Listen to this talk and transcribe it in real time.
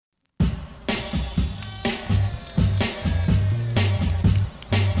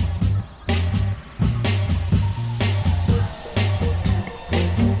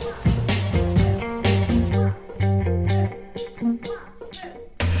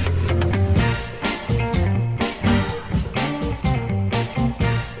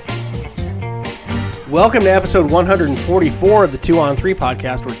Welcome to episode 144 of the 2 on 3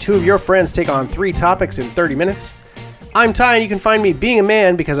 podcast, where two of your friends take on 3 topics in 30 minutes. I'm Ty, and you can find me being a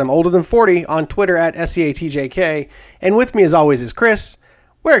man because I'm older than 40 on Twitter at SCATJK, and with me as always is Chris.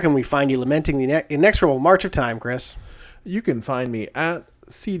 Where can we find you lamenting the inexorable march of time, Chris? You can find me at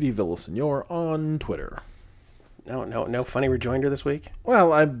CD Villasenor on Twitter. No funny rejoinder this week?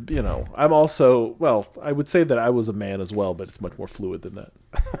 Well, I'm also, I would say that I was a man as well, but it's much more fluid than that.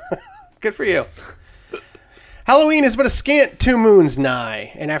 Good for you. Halloween is but a scant 2 moons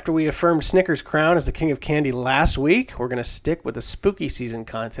nigh, and after we affirmed Snickers' crown as the king of candy last week, we're going to stick with the spooky season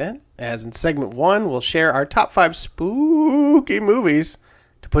content, as in segment 1, we'll share our top 5 spooky movies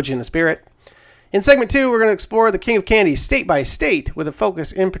to put you in the spirit. In segment 2, we're going to explore the king of candy state by state, with a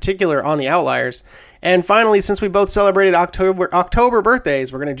focus in particular on the outliers. And finally, since we both celebrated October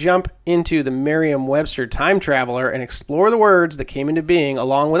birthdays, we're going to jump into the Merriam-Webster time traveler and explore the words that came into being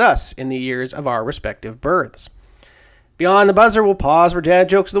along with us in the years of our respective births. Beyond the buzzer, we'll pause for dad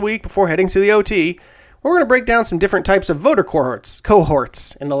jokes of the week before heading to the OT. We're going to break down some different types of voter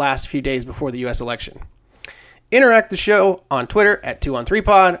cohorts in the last few days before the U.S. election. Interact the show on Twitter at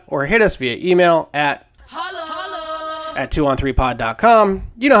 2on3pod or hit us via email at 2on3pod.com.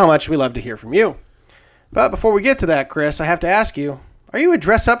 You know how much we love to hear from you. But before we get to that, Chris, I have to ask you, are you a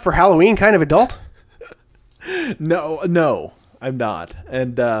dress up for Halloween kind of adult? No, I'm not.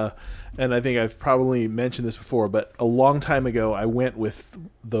 And I think I've probably mentioned this before, but a long time ago I went with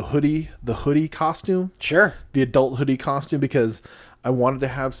the hoodie costume. Sure. The adult hoodie costume, because I wanted to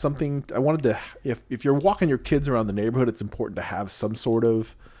have something. If you're walking your kids around the neighborhood, it's important to have some sort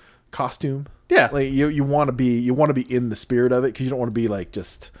of costume. Yeah. Like you want to be in the spirit of it, because you don't want to be like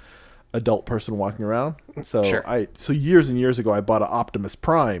just adult person walking around. So sure. So years and years ago, I bought an Optimus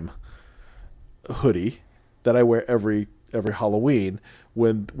Prime hoodie that I wear every Halloween,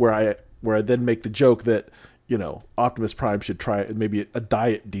 where I then make the joke that, Optimus Prime should try maybe a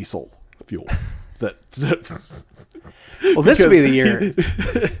diet diesel fuel. Well, this would be the year.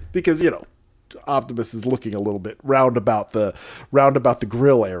 Because, Optimus is looking a little bit round about the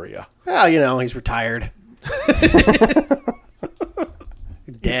grill area. Well, he's retired.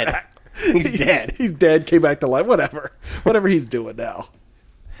 Dead. He's dead. He's dead, came back to life, whatever he's doing now.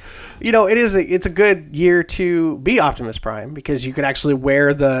 It's a good year to be Optimus Prime, because you could actually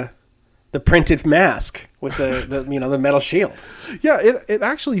wear the printed mask with the metal shield. Yeah, it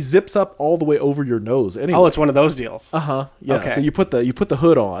actually zips up all the way over your nose anyway. Oh, it's one of those deals. Uh-huh. Yeah. Okay. So you put the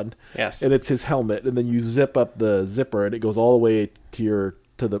hood on. Yes. And it's his helmet, and then you zip up the zipper, and it goes all the way to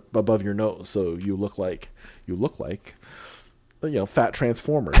the above your nose, so you look like fat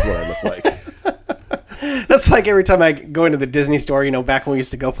Transformer is what I look like. That's like every time I go into the Disney store, back when we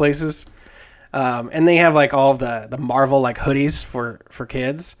used to go places. And they have like all of the Marvel like hoodies for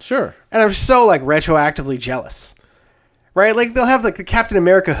kids. Sure. And I'm so like retroactively jealous. Right? Like they'll have like the Captain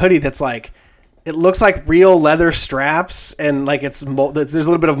America hoodie that's like, it looks like real leather straps, and like there's a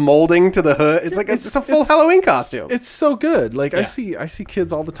little bit of molding to the hood. It's like it's a full Halloween costume. It's so good. Like yeah. I see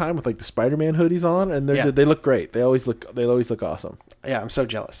kids all the time with like the Spider-Man hoodies on, and they look great. They always look awesome. Yeah, I'm so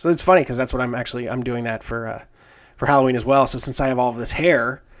jealous. So it's funny because that's what I'm doing that for Halloween as well. So since I have all of this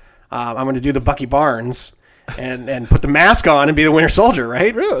hair, I'm going to do the Bucky Barnes and put the mask on and be the Winter Soldier,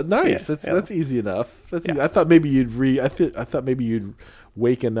 right? Really nice. Yeah, that's easy enough. Easy. I thought maybe you'd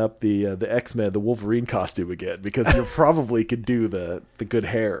waken up the X-Men, the Wolverine costume again, because you probably could do the good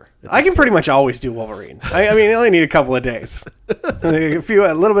hair. I can pretty much always do Wolverine. I only need a couple of days, a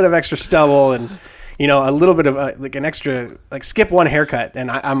little bit of extra stubble, and a little bit of like an extra, like skip one haircut,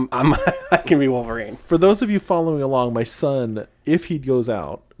 and I can be Wolverine. For those of you following along, my son, if he goes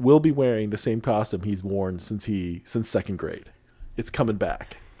out, will be wearing the same costume he's worn since 2nd grade. It's coming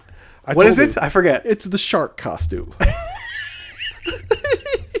back. What is it? I forget. It's the shark costume.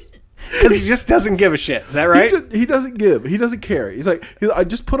 Because he just doesn't give a shit. Is that right? He doesn't give. He doesn't care. He's like, I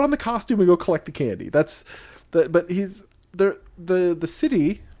just put on the costume and go collect the candy. But he's the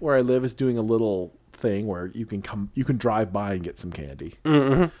city where I live is doing a little thing where you can drive by and get some candy.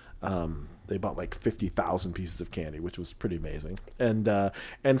 Mm-hmm. They bought like 50,000 pieces of candy, which was pretty amazing. And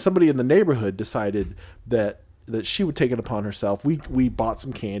somebody in the neighborhood decided that she would take it upon herself. We bought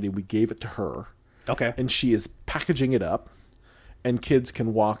some candy. We gave it to her. Okay. And she is packaging it up, and kids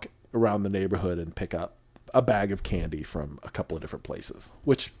can walk around the neighborhood and pick up a bag of candy from a couple of different places,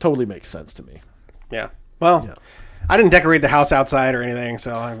 which totally makes sense to me. Yeah. Well, yeah. I didn't decorate the house outside or anything,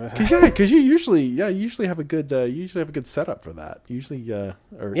 so because you usually have a good setup for that.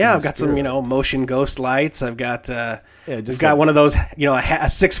 I've got some motion ghost lights. I've got got one of those a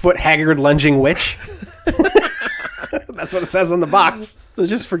 6-foot haggard lunging witch. That's what it says on the box. So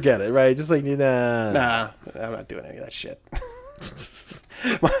just forget it, right? Just like, nah. Nah, I'm not doing any of that shit.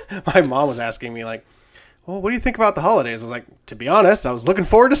 My mom was asking me, like, well, what do you think about the holidays? I was like, to be honest, I was looking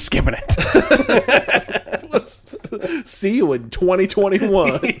forward to skipping it. See you in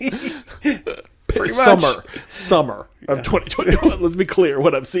 2021. Pretty much. Summer of 2021. Let's be clear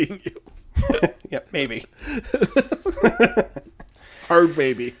when I'm seeing you. Yeah, maybe. Hard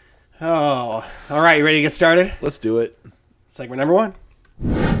baby. Oh, all right. You ready to get started? Let's do it. Segment number 1.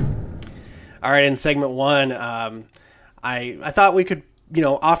 All right. In segment 1, I thought we could,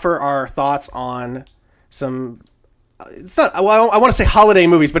 offer our thoughts on some. It's not. Well, I want to say holiday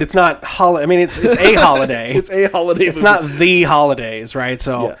movies, but it's not holiday. I mean, it's a holiday. It's a holiday. It's not the holidays, right?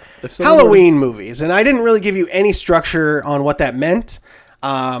 So Yeah. Halloween movies, and I didn't really give you any structure on what that meant.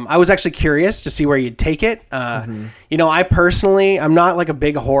 I was actually curious to see where you'd take it. I personally, I'm not like a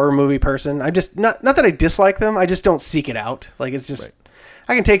big horror movie person. I just not that I dislike them. I just don't seek it out. Like it's just,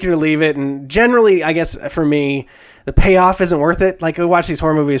 I can take it or leave it. And generally, I guess for me, the payoff isn't worth it. Like I watch these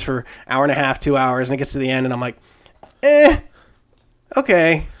horror movies for hour and a half, 2 hours, and it gets to the end, and I'm like,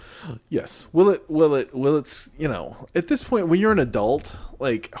 okay. Yes. Will it's, at this point when you're an adult,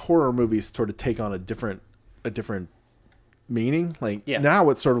 like horror movies sort of take on a different meaning. Like now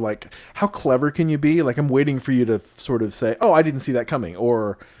it's sort of like, how clever can you be? Like I'm waiting for you to sort of say, oh, I didn't see that coming,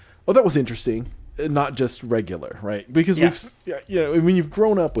 or oh, that was interesting, not just regular, right? Because when you've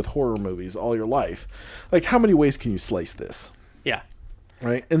grown up with horror movies all your life, like how many ways can you slice this? Yeah.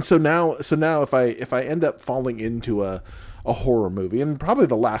 Right. And so now if I end up falling into a horror movie, and probably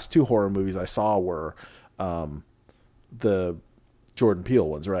the last 2 horror movies I saw were the Jordan Peele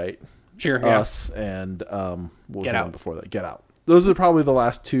ones, right? Sure. Yeah. Us and what was Get the Out. one before that? Get Out. Those are probably the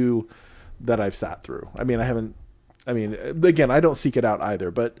last 2 that I've sat through. Again, I don't seek it out either,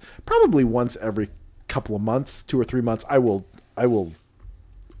 but probably once every couple of months, 2 or 3 months, I'll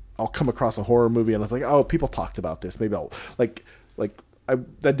come across a horror movie and I was like, oh, people talked about this. Maybe I'll I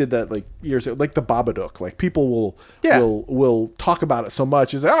did that like years ago, like the Babadook. Like people will talk about it so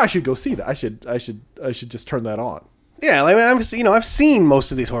much. Is like, oh, I should go see that. I should just turn that on. Yeah, like I've seen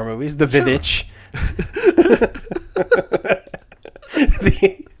most of these horror movies. The Vivitch,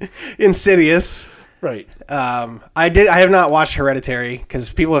 the Insidious. Right. I have not watched Hereditary because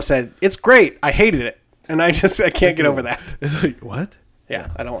people have said it's great. I hated it, and I can't get over that. It's like, what? Yeah,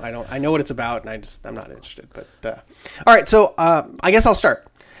 I don't. I know what it's about, and I'm not interested. But all right, so I guess I'll start.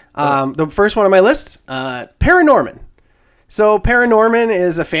 The first one on my list, Paranorman. So Paranorman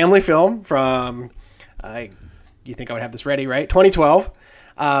is a family film from. You think I would have this ready, right? 2012.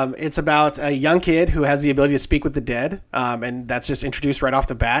 It's about a young kid who has the ability to speak with the dead, and that's just introduced right off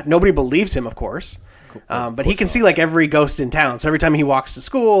the bat. Nobody believes him, of course. But he can see like every ghost in town. So every time he walks to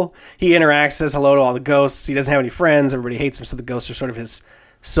school, he interacts, says hello to all the ghosts. He doesn't have any friends. Everybody hates him. So the ghosts are sort of his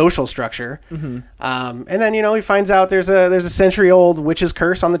social structure. Mm-hmm. And then, he finds out there's a century-old witch's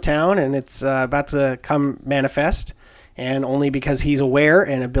curse on the town, and it's about to come manifest. And only because he's aware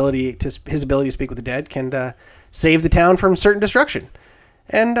and his ability to speak with the dead can save the town from certain destruction.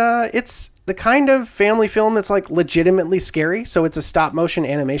 And it's the kind of family film that's like legitimately scary. So it's a stop-motion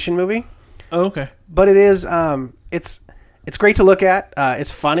animation movie. Oh, okay. But it is it's great to look at.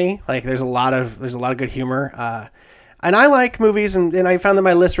 It's funny. Like there's a lot of good humor. And I like movies, and I found that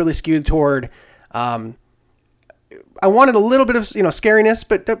my list really skewed toward. I wanted a little bit of scariness,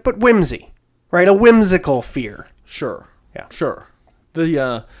 but whimsy, right? A whimsical fear. Sure. Yeah. Sure.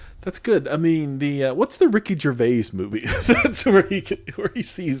 That's good. I mean, what's the Ricky Gervais movie? That's where he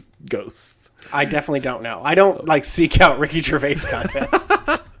sees ghosts. I definitely don't know. I don't seek out Ricky Gervais content.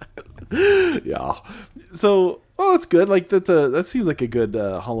 Yeah. So, that's good. Like that seems like a good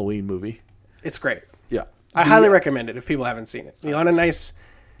Halloween movie. It's great. Yeah. I highly recommend it if people haven't seen it. On a nice,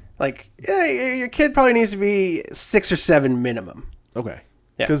 your kid probably needs to be 6 or 7 minimum. Okay.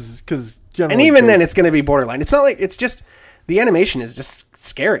 Yeah. Because and even then, it's going to be borderline. It's not like it's just the animation is just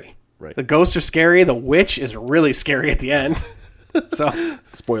scary. Right. The ghosts are scary. The witch is really scary at the end. So,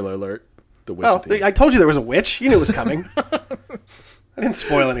 spoiler alert: the witch. Well, I told you there was a witch. You knew it was coming. I didn't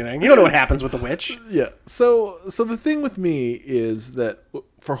spoil anything. You don't know what happens with the witch. Yeah. So the thing with me is that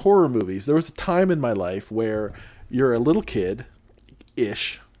for horror movies, there was a time in my life where you're a little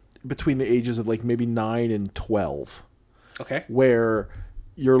kid-ish, between the ages of like maybe 9 and 12. Okay. Where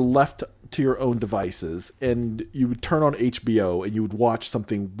you're left to your own devices, and you would turn on HBO and you would watch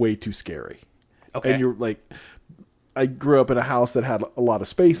something way too scary. Okay. And you're like, I grew up in a house that had a lot of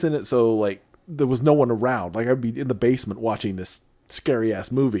space in it, so like there was no one around. Like I'd be in the basement watching this scary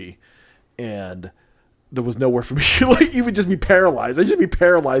ass movie, and there was nowhere for me to like even just be paralyzed. I'd just be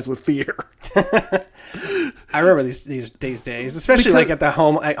paralyzed with fear. I remember these days, especially like at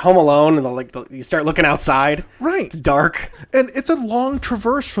Home Alone, and you start looking outside. Right. It's dark. And it's a long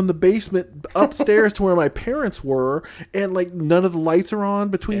traverse from the basement upstairs to where my parents were, and like none of the lights are on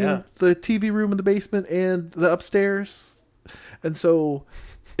between the TV room in the basement and the upstairs. And so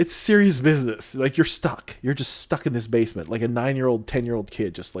it's serious business. Like you're stuck. You're just stuck in this basement like a 9-year-old, 10-year-old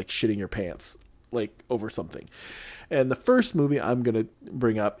kid just like shitting your pants like over something. And the first movie I'm going to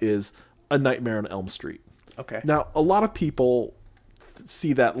bring up is A Nightmare on Elm Street. Okay. Now, a lot of people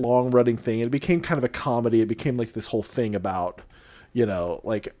see that long-running thing, and it became kind of a comedy. It became like this whole thing about,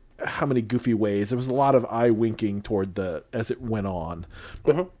 like how many goofy ways. There was a lot of eye winking as it went on.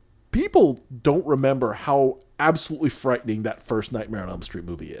 But people don't remember how absolutely frightening that first Nightmare on Elm Street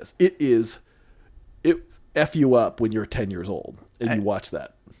movie is. It F you up when you're 10 years old and you watch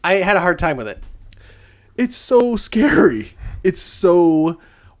that. I had a hard time with it. It's so scary. It's so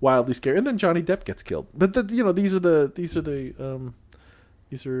wildly scary. And then Johnny Depp gets killed. But these are the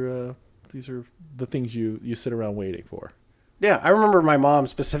things you sit around waiting for. Yeah, I remember my mom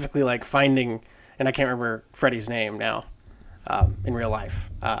specifically like finding, and I can't remember Freddy's name now, in real life.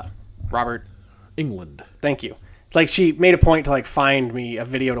 Robert Englund. Thank you. Like she made a point to like find me a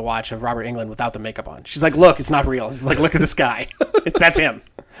video to watch of Robert Englund without the makeup on. She's like, "Look, it's not real." It's like, "Look at this guy. That's him."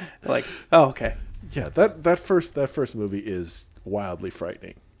 Like, oh, okay. Yeah, that first movie is wildly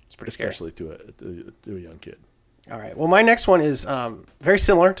frightening. It's pretty especially to a young kid. All right. Well, my next one is very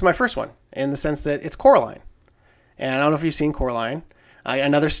similar to my first one in the sense that it's Coraline. And I don't know if you've seen Coraline.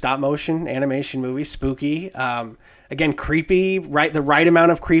 Another stop motion animation movie, spooky. Again, creepy, the right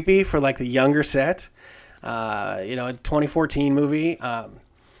amount of creepy for like the younger set. A 2014 movie.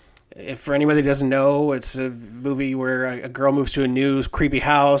 If for anybody that doesn't know, it's a movie where a girl moves to a new creepy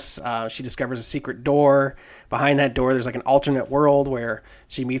house. She discovers a secret door. Behind that door, there's like an alternate world where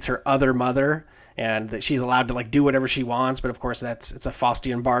she meets her other mother, and that she's allowed to like do whatever she wants. But of course, it's a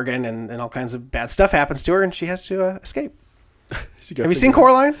Faustian bargain, and all kinds of bad stuff happens to her, and she has to escape. Have you seen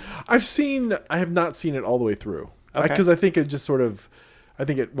Coraline? I have not seen it all the way through. Because I think it just sort of,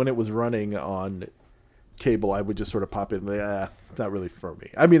 when it was running on cable, I would just sort of pop in and like, it's not really for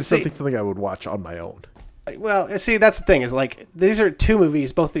me. I mean, it's something I would watch on my own. Well, see, that's the thing is like, these are two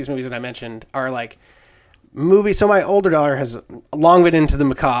movies, both these movies that I mentioned are like movies. So my older daughter has long been into the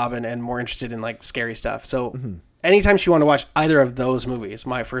macabre and more interested in like scary stuff. So anytime she wanted to watch either of those movies,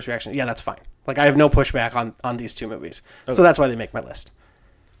 my first reaction, yeah, that's fine. Like I have no pushback on these two movies. Okay. So that's why they make my list.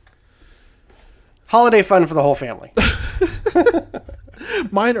 Holiday fun for the whole family.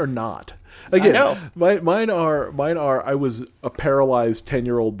 Mine are not. Again, I know. Mine are. I was a paralyzed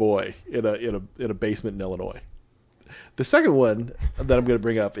 10-year-old boy in a basement in Illinois. The second one that I'm going to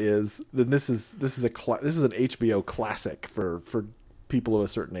bring up is this is an HBO classic for people of a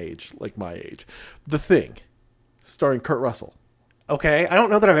certain age, like my age. The Thing, starring Kurt Russell. Okay, I don't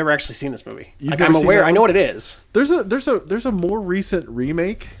know that I've ever actually seen this movie. I'm aware. I know what it is. There's a more recent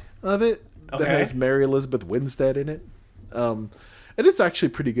remake of it that has Mary Elizabeth Winstead in it. And it's actually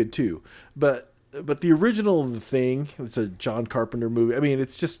pretty good too. But the original of The Thing, it's a John Carpenter movie. I mean,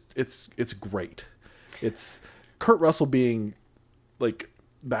 it's great. It's Kurt Russell being like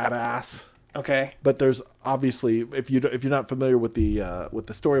badass. Okay. But there's obviously, if you're not familiar with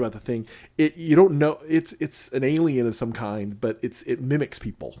the story about The Thing, you don't know it's an alien of some kind, but it mimics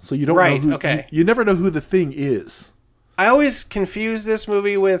people. So you don't know who, you never know who The Thing is. I always confuse this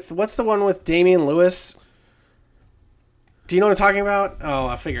movie with what's the one with Damian Lewis? Do you know what I'm talking about? Oh,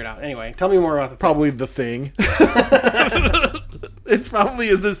 I'll figure it out. Anyway, tell me more about Probably The Thing. It's probably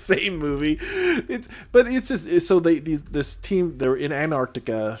in the same movie. This team, they're in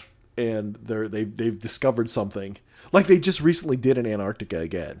Antarctica and they've discovered something. Like they just recently did in Antarctica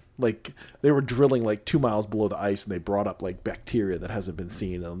again. Like they were drilling like 2 miles below the ice and they brought up like bacteria that hasn't been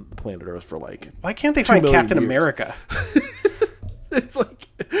seen on planet Earth for like. Why can't they find Captain America? It's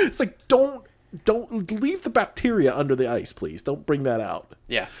like don't leave the bacteria under the ice, please. Don't bring that out.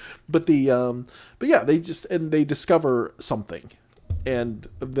 Yeah. But they discover something. And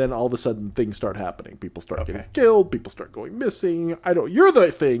then all of a sudden things start happening. People start getting killed. People start going missing. You're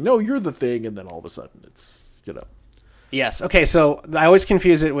the thing. No, you're the thing. And then all of a sudden it's, Yes. Okay. So I always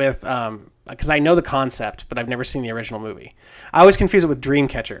confuse it with, because I know the concept, but I've never seen the original movie. I always confuse it with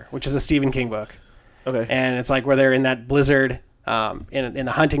Dreamcatcher, which is a Stephen King book. Okay. And it's like where they're in that blizzard, in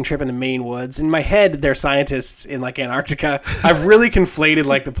the hunting trip in the Maine woods. In my head, they're scientists in like Antarctica. I've really conflated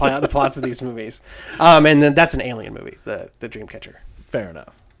like the plots of these movies. And then that's an alien movie, the Dreamcatcher. Fair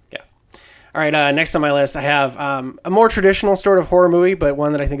enough. Yeah. All right, next on my list, I have a more traditional sort of horror movie, but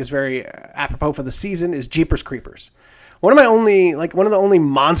one that I think is very apropos for the season is Jeepers Creepers. One of the only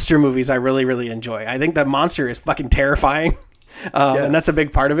monster movies I really, really enjoy. I think that monster is fucking terrifying, and that's a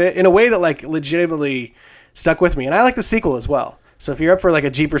big part of it in a way that like legitimately stuck with me. And I like the sequel as well. So if you're up for like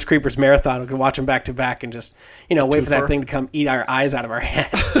a Jeepers Creepers marathon, we can watch them back to back and just wait for that thing to come eat our eyes out of our head.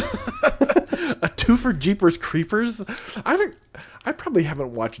 A two for Jeepers Creepers. I probably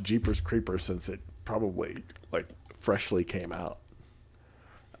haven't watched Jeepers Creepers since it probably like freshly came out.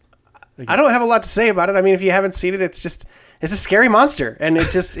 I don't have a lot to say about it. I mean, if you haven't seen it, it's a scary monster, and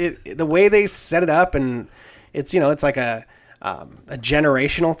the way they set it up, and it's like a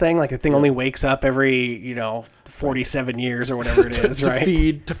generational thing. Like the thing only wakes up every 47 years or whatever it is,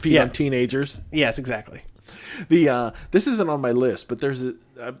 right? To feed on teenagers. Yes, exactly. This isn't on my list, but there's and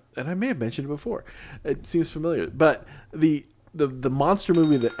I may have mentioned it before. It seems familiar, but the monster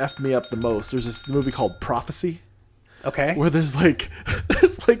movie that effed me up the most. There's this movie called Prophecy. Okay. Where there's like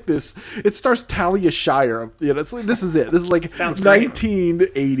this. It stars Talia Shire. This is it. This is like sounds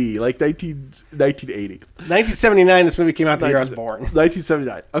 1980, like 1980. 1979. This movie came out the year I was born.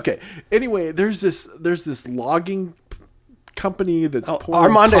 1979. Okay. Anyway, there's this logging company that's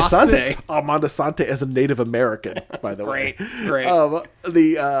Armand Assante. Armand Assante as a Native American, by the way. Great.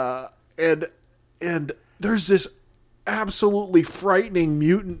 And there's this absolutely frightening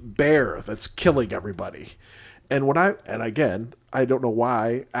mutant bear that's killing everybody. And again, I don't know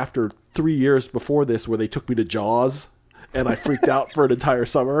why, after 3 years before this, where they took me to Jaws and I freaked out for an entire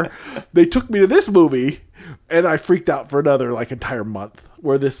summer, they took me to this movie and I freaked out for another like entire month,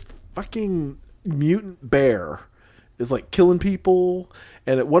 where this fucking mutant bear is like killing people.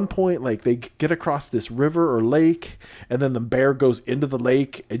 And at one point, like they get across this river or lake, and then the bear goes into the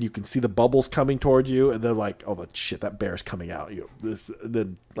lake, and you can see the bubbles coming toward you, and they're like, "Oh shit, that bear's coming out!"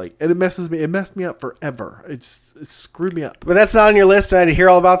 And it messed me up forever. It screwed me up. But that's not on your list. I had to hear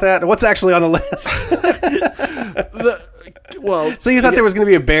all about that. What's actually on the list? So you thought there was going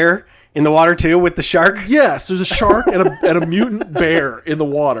to be a bear in the water too with the shark? Yes, there's a shark and a mutant bear in the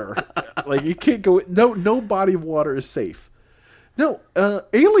water. Like you can't go. No body of water is safe. No,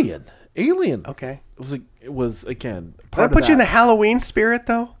 Alien. Okay. It was again. Did that put you in the Halloween spirit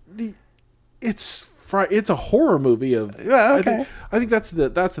though? It's a horror movie of. Yeah, okay. I think that's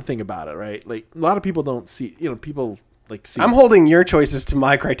the thing about it, right? Like a lot of people don't see. People like see. I'm holding your choices to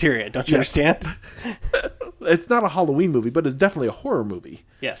my criteria. Don't you understand? It's not a Halloween movie, but it's definitely a horror movie.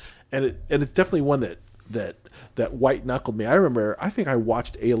 Yes. And it's definitely one that white knuckled me. I remember. I think I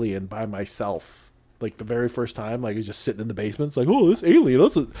watched Alien by myself. Like the very first time, like I was just sitting in the basement. It's like, oh, this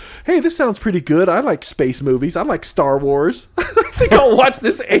Alien. Hey, this sounds pretty good. I like space movies. I like Star Wars. I think I'll watch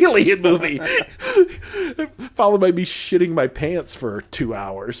this Alien movie. Followed by me shitting my pants for 2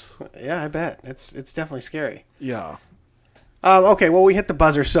 hours. Yeah, I bet. It's definitely scary. Yeah. Okay, well, we hit the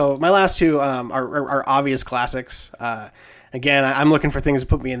buzzer. So my last two are obvious classics. Again, I'm looking for things to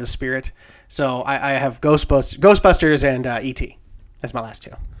put me in the spirit. So I have Ghostbusters and E.T. That's my last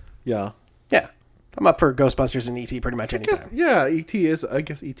two. Yeah. Yeah. I'm up for Ghostbusters and E.T. pretty much anytime. E.T. is.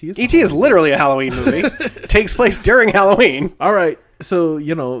 E.T. is literally a Halloween movie. Takes place during Halloween. All right. So,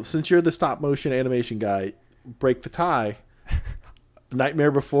 since you're the stop motion animation guy, break the tie.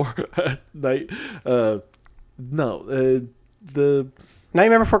 Nightmare Before the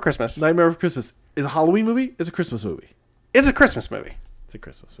Nightmare Before Christmas. Nightmare Before Christmas is a Halloween movie. It's a Christmas movie. It's a Christmas movie. It's a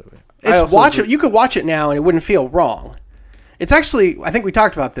Christmas movie. You could watch it now and it wouldn't feel wrong. It's actually, I think we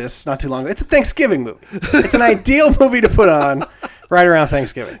talked about this not too long ago. It's a Thanksgiving movie. It's an ideal movie to put on right around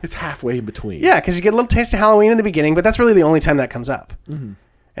Thanksgiving. It's halfway in between. Yeah, because you get a little taste of Halloween in the beginning, but that's really the only time that comes up. Mm-hmm.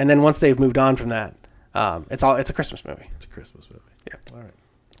 And then once they've moved on from that, it's a Christmas movie. It's a Christmas movie. Yeah. All right.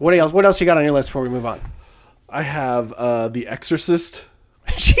 What else you got on your list before we move on? I have The Exorcist.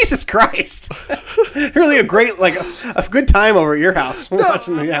 Jesus Christ! Really a great, a good time over at your house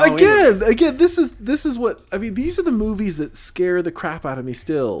watching the Halloween movies. Again, this is what I mean. These are the movies that scare the crap out of me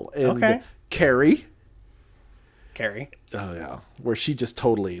still. And okay. Carrie. Oh yeah, where she just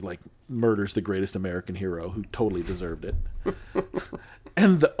totally murders the greatest American hero who totally deserved it.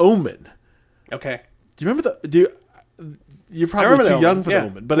 And The Omen. Okay. Do you remember you're probably too young for The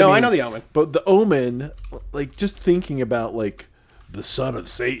Omen, but I know The Omen. But The Omen, just thinking about the son of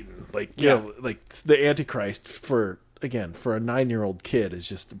Satan, the Antichrist for a 9-year-old kid is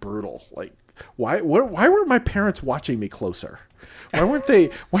just brutal. Why weren't my parents watching me closer? Why weren't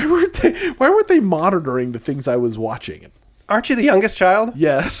they monitoring the things I was watching? Aren't you the youngest child?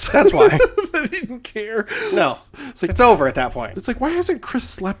 Yes. That's why. They didn't care. No. It's over at that point. It's why hasn't Chris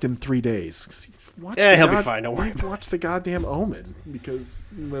slept in 3 days? He'll be fine. Don't worry. Watch the goddamn Omen because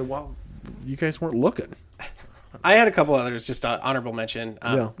you guys weren't looking. I had a couple others, just honorable mention.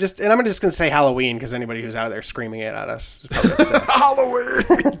 Yeah. And I'm just going to say Halloween because anybody who's out there screaming it at us is probably upset.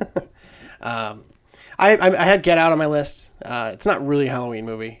 Halloween. I had Get Out on my list. It's not really a Halloween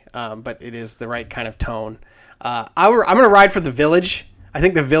movie, but it is the right kind of tone. I'm going to ride for The Village. I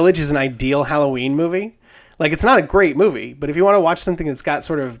think The Village is an ideal Halloween movie. Like, it's not a great movie, but if you want to watch something that's got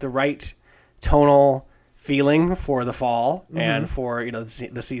sort of the right tonal feeling for the fall and for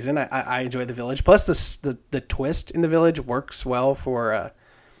the season, I enjoy The Village. Plus, the twist in The Village works well for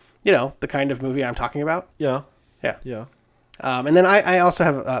the kind of movie I'm talking about. Yeah. Yeah. And then I also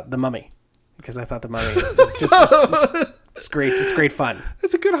have The Mummy, because I thought The Mummy is just it's great. It's great fun.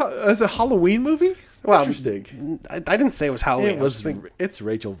 It's a Halloween movie. Well, interesting. I didn't say it was Halloween. It's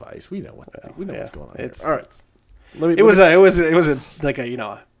Rachel Weisz. We know what's going on. It's, here. All right. It was an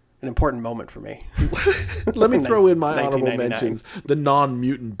important moment for me. Let me throw in my honorable mentions. The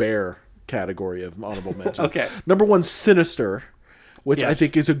non-mutant bear category of honorable mentions. Okay. Number 1, Sinister, which I Yes.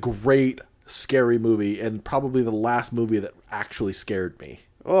 think is a great scary movie and probably the last movie that actually scared me.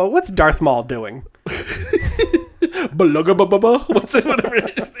 Well, what's Darth Maul doing? Whatever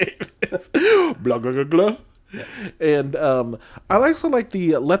his name is. Blah, blah, blah, blah. Yeah. And I also like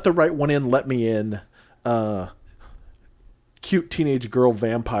the Let the Right One In, Let Me In cute teenage girl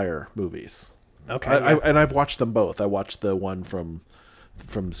vampire movies. Okay. And I've watched them both. I watched the one from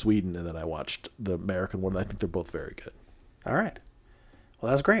Sweden, and then I watched the American one. I think they're both very good. All right. Well,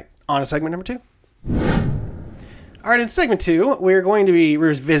 that was great. On to segment number 2. All right, in segment 2, we're going to be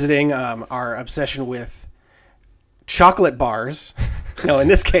revisiting our obsession with chocolate bars. No, in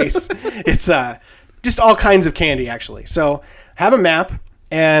this case, it's just all kinds of candy, actually. So have a map,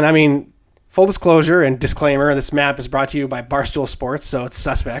 and I mean, full disclosure and disclaimer, this map is brought to you by Barstool Sports, so it's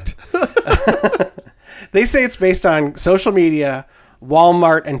suspect. They say it's based on social media,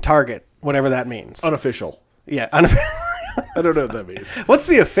 Walmart, and Target, whatever that means. Unofficial. Yeah, I don't know what that means. What's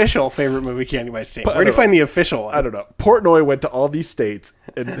the official favorite movie candy by state? Where do you find the official one? I don't know. Portnoy went to all these states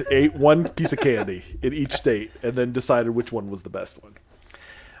and ate one piece of candy in each state and then decided which one was the best one.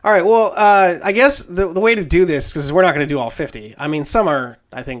 All right, well, I guess the way to do this, because we're not going to do all 50. I mean, some are,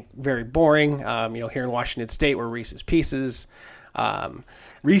 I think, very boring. Here in Washington State, we're Reese's Pieces.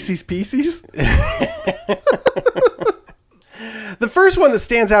 Reese's Pieces? The first one that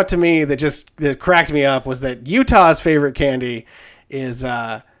stands out to me that cracked me up was that Utah's favorite candy is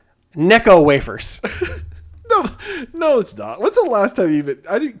Necco wafers. No, it's not. When's the last time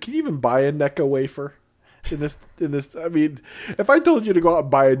can you even buy a Necco wafer? In this, I mean, if I told you to go out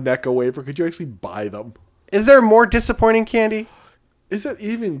and buy a Necco wafer, could you actually buy them? Is there more disappointing candy? Does it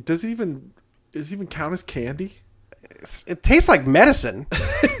even count as candy? It tastes like medicine.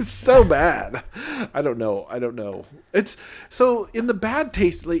 It's so bad. I don't know. It's so in the bad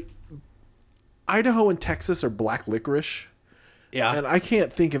taste, like Idaho and Texas are black licorice. Yeah. And I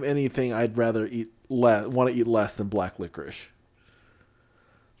can't think of anything I'd rather want to eat less than black licorice.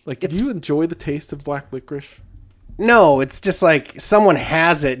 Like, do you enjoy the taste of black licorice? No, it's just like someone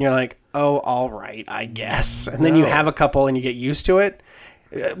has it and you're like, oh, all right, I guess. And then you have a couple and you get used to it.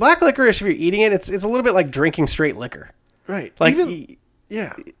 Black licorice, if you're eating it, it's a little bit like drinking straight liquor. Right. Like,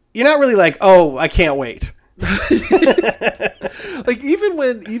 yeah. You're not really like, oh, I can't wait. Like even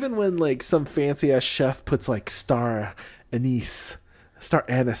when like some fancy ass chef puts like star anise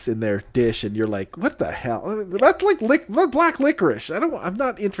in their dish, and you're like, what the hell? That's like black licorice. I'm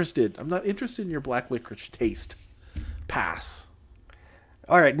not interested. I'm not interested in your black licorice taste. Pass.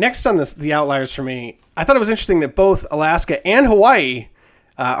 All right. Next on the outliers for me, I thought it was interesting that both Alaska and Hawaii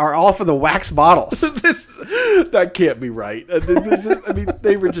are all for the wax bottles. That can't be right. I mean,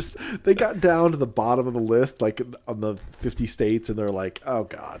 they got down to the bottom of the list, like on the 50 states, and they're like, oh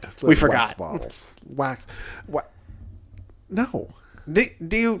God, we forgot. Wax bottles. Wax. No. Do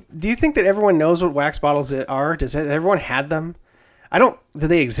you think that everyone knows what wax bottles are? Has everyone had them? Do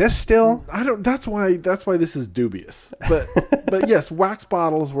they exist still? I don't. That's why this is dubious. But yes, wax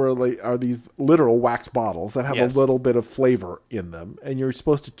bottles are these literal wax bottles that have a little bit of flavor in them, and you're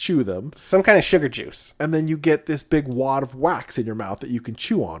supposed to chew them. Some kind of sugar juice. And then you get this big wad of wax in your mouth that you can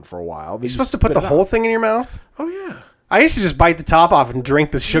chew on for a while. You're supposed to put the whole thing in your mouth? Oh yeah. I used to just bite the top off and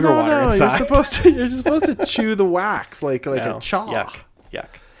drink the sugar water inside. You're supposed to chew the wax like a chaw. Yuck.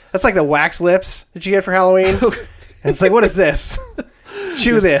 That's like the wax lips that you get for Halloween. And it's like, what is this?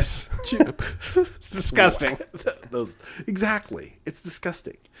 Chew this. It's disgusting. Exactly. It's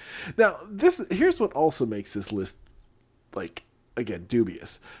disgusting. Now, here's what also makes this list, like, again,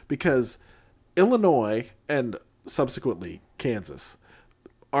 dubious. Because Illinois and subsequently Kansas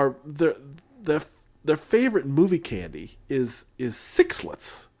are their favorite movie candy is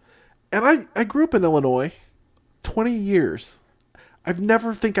Sixlets. And I grew up in Illinois, 20 years. I've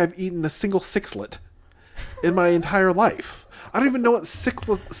never think I've eaten a single sixlet in my entire life. I don't even know what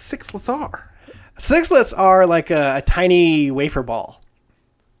sixlets are. Sixlets are like a tiny wafer ball.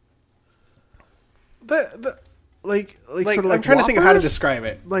 Like Like, sort of I'm like trying to think of how to Whoppers? describe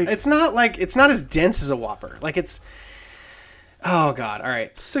it. Like it's not as dense as a Whopper. Like it's, oh god, all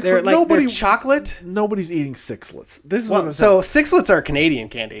right. Sixlet- they're chocolate. Nobody's eating sixlets. This is what Well, I'm so sixlets are Canadian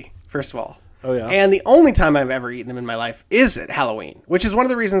candy, first of all. Oh, yeah? And the only time I've ever eaten them in my life is at Halloween, which is one of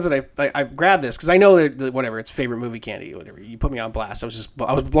the reasons that I grabbed this, because I know that whatever, it's favorite movie candy, whatever. You put me on blast. I was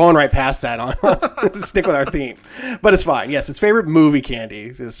blowing right past that on stick with our theme. But it's fine. Yes, it's favorite movie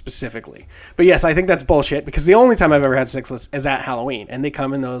candy specifically. But yes, I think that's bullshit, because the only time I've ever had sixlets is at Halloween, and they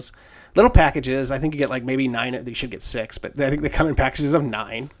come in those little packages. I think you get like maybe 9. You should get 6, but I think they come in packages of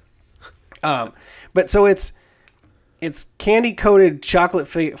 9. But so it's candy coated chocolate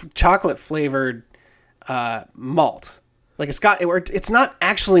flavored malt. Like it's not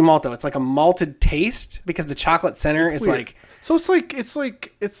actually malt though. It's like a malted taste because the chocolate center is weird. like. So it's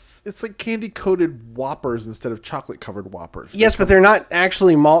like candy coated Whoppers instead of chocolate covered Whoppers. Yes, but they're not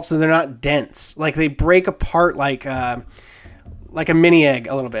actually malt, so they're not dense. Like they break apart like a mini egg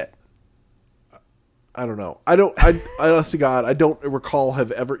a little bit. I don't know. I honest to God, I don't recall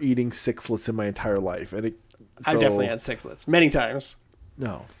have ever eating sixlets in my entire life, and I've definitely had sixlets many times.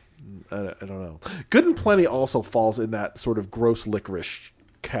 No, I don't know. Good and Plenty also falls in that sort of gross licorice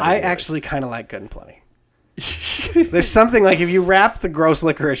category. I actually kind of like Good and Plenty. There's something like if you wrap the gross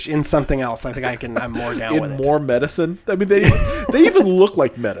licorice in something else, I think I'm more down with in it. more medicine. I mean, they even look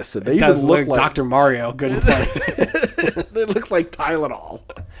like medicine. They It even does look like Dr. Mario. Good and Plenty. they look like Tylenol.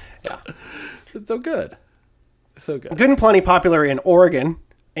 Yeah. It's so good. So good. Good and Plenty popular in Oregon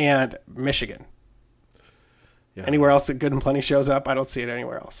and Michigan. Yeah. Anywhere else that Good and Plenty shows up, I don't see it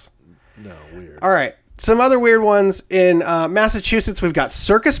anywhere else. No, weird. All right. Some other weird ones. In Massachusetts, we've got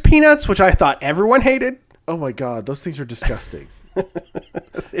circus peanuts, which I thought everyone hated. Oh my God, those things are disgusting.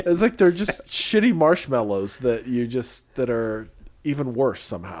 It's like they're just shitty marshmallows that are even worse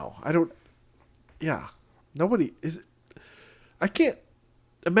somehow. Nobody is. I can't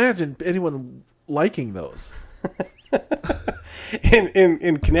imagine anyone liking those.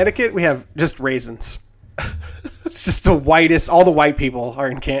 In Connecticut, we have just raisins. It's just the whitest. All the white people are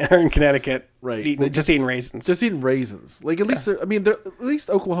in Connecticut, Right. just eating raisins. Just eating raisins. Like at least, at least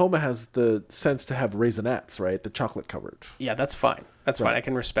Oklahoma has the sense to have Raisinets, right? The chocolate covered. Yeah, that's fine. That's fine. I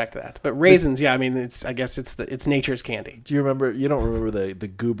can respect that. But raisins, yeah, I mean, I guess it's nature's candy. Do you remember? You don't remember the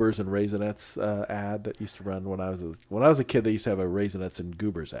Goobers and Raisinets ad that used to run when I was a kid? They used to have a Raisinets and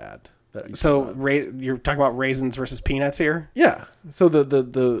Goobers ad. So you're talking about raisins versus peanuts here? Yeah. So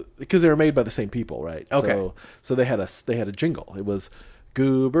the because they were made by the same people, right? Okay. So they had a jingle. It was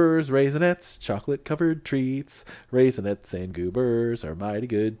Goobers, Raisinets, chocolate covered treats. Raisinets and Goobers are mighty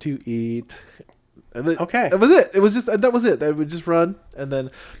good to eat. And Okay. That was it. It was just that was it. They would just run and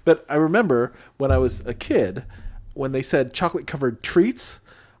then. But I remember when I was a kid, when they said chocolate covered treats,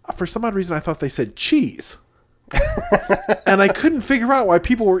 for some odd reason I thought they said cheese. And I couldn't figure out why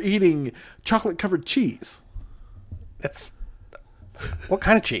people were eating chocolate covered cheese. That's what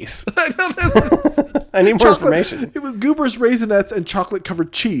kind of cheese? I need more information. It was Goobers, Raisinets, and chocolate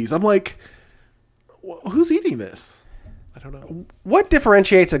covered cheese. I'm like, who's eating this? I don't know. What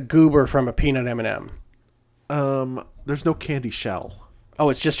differentiates a goober from a peanut M&M? There's no candy shell. Oh,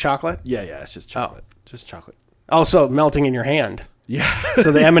 it's just chocolate? Yeah, it's just chocolate. Just chocolate. Oh, so melting in your hand. Yeah.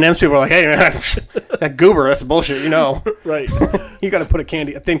 So the M&M's people are like, hey, man, that goober, that's bullshit, you know. Right. You got to put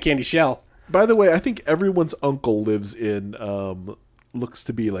a thin candy shell. By the way, I think everyone's uncle lives in, looks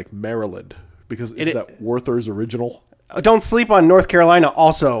to be like Maryland. Because is that Werther's Original? Don't sleep on North Carolina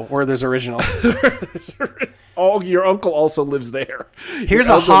also, where there's original. Your uncle also lives there. Here's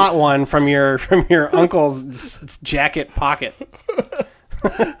a hot one from your uncle's jacket pocket.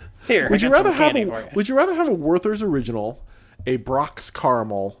 Here, Would you rather have a Werther's Original, a Brock's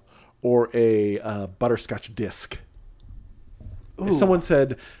Caramel, or a butterscotch disc? Ooh. If someone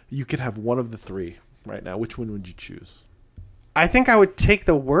said you could have one of the three right now, which one would you choose? I think I would take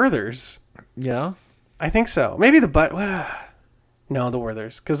the Werther's. Yeah, I think so. Maybe the no, the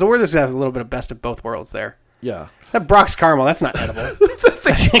Werther's, because the Werther's have a little bit of best of both worlds there. Yeah, that Brock's Caramel, that's not edible.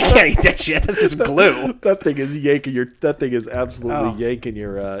 You can't eat that shit. That's just glue. That thing is yanking That thing is absolutely yanking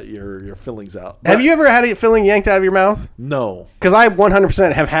your fillings out. Have you ever had a filling yanked out of your mouth? No, because I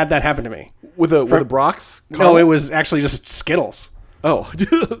 100% have had that happen to me with a Brock's Caramel? No, it was actually just Skittles. Oh,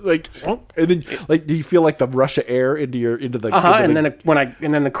 like, and then like, do you feel like the rush of air into the? And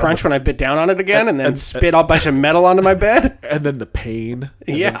then the crunch when I bit down on it again, and then spit a bunch of metal onto my bed, and then the pain,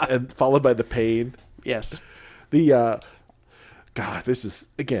 and followed by the pain. Yes, God, this is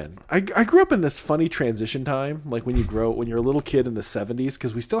again. I grew up in this funny transition time, like when you're a little kid in the 70s,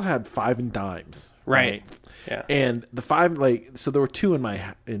 because we still had 5 and dimes, right? Yeah, and the 5 so there were 2 in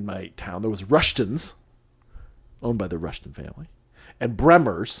my town. There was Rushton's, owned by the Rushton family, and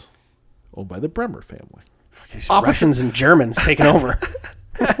Bremers, owned by the Bremer family. Russians and Germans taking over.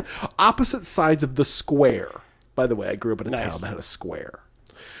 Opposite sides of the square. By the way, I grew up in a Nice. town that had a square.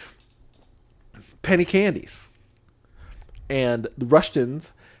 Penny candies. And the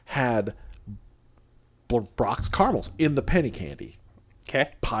Rushtons had Brock's caramels in the penny candy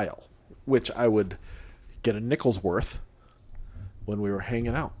Okay. pile, which I would get a nickel's worth when we were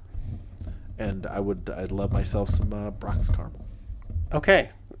hanging out. And I'd love myself some Brock's caramel. Okay.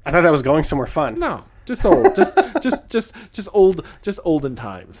 I thought that was going somewhere fun. No, just old, just olden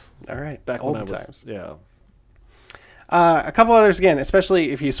times. All right. Back Olden when I was, times. yeah. A couple others again,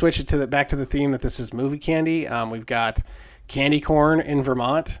 especially if you switch it back to the theme that this is movie candy. We've got candy corn in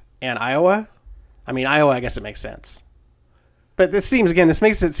Vermont and Iowa. I mean, Iowa, I guess it makes sense. But this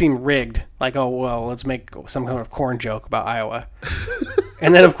makes it seem rigged. Like, oh, well, let's make some kind of corn joke about Iowa.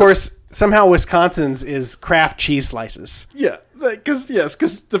 And then, of course, somehow Wisconsin's is Kraft cheese slices. Yeah, because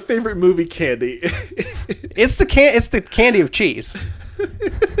the favorite movie candy. It's the candy of cheese.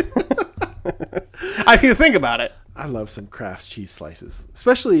 If you think about it. I love some Kraft's cheese slices,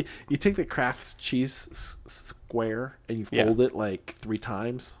 especially you take the Kraft's cheese square and you fold it like 3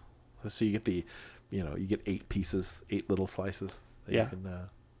 times, so you get you get 8 pieces, 8 little slices that you can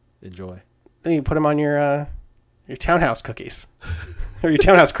enjoy. Then you put them on your townhouse cookies, or your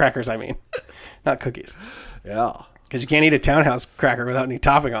townhouse crackers. I mean, not cookies. Yeah, because you can't eat a townhouse cracker without any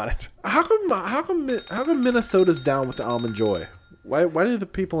topping on it. How come Minnesota's down with the Almond Joy? Why do the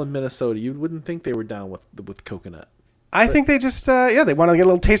people in Minnesota? You wouldn't think they were down with coconut. I think they just they want to get a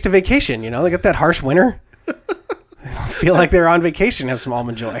little taste of vacation. They got that harsh winter. Feel like they're on vacation. Have some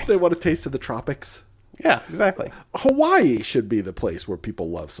Almond Joy. They want a taste of the tropics. Yeah, exactly. Hawaii should be the place where people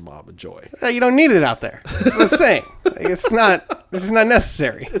love some Almond Joy. You don't need it out there. That's what I'm saying. It's not. This is not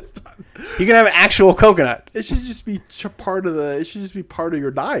necessary. You can have actual coconut. It should just be part of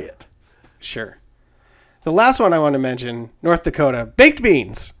your diet. Sure. The last one I want to mention, North Dakota, baked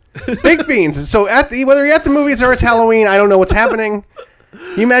beans. Baked beans. So whether you're at the movies or it's Halloween, I don't know what's happening.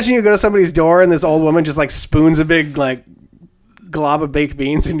 You imagine you go to somebody's door and this old woman just like spoons a big like glob of baked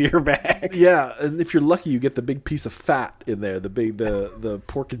beans into your bag. Yeah, and if you're lucky, you get the big piece of fat in there, the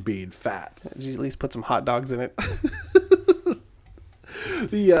pork and bean fat. Did you at least put some hot dogs in it?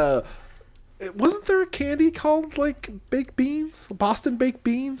 Wasn't there a candy called like baked beans, Boston baked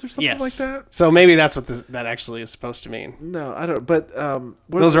beans, or something like that? So maybe that's what that actually is supposed to mean. No, I don't. But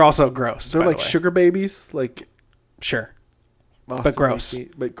those are also gross. They're like sugar babies, like sure, Boston but gross,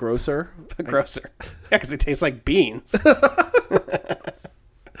 but grosser, but grosser. Yeah, because they taste like beans.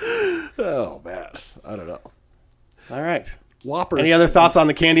 Oh man, I don't know. All right, Whoppers. Any other thoughts on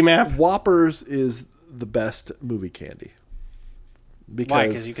the candy map? Whoppers is the best movie candy. Why?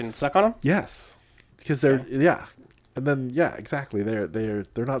 Because you can suck on them? Yes, because they're and then exactly they're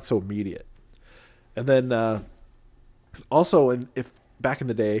not so immediate. And then also, if back in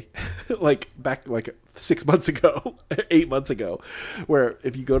the day, like 6 months ago, 8 months ago, where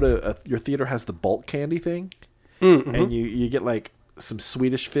if you go to your theater has the bulk candy thing, and you get like some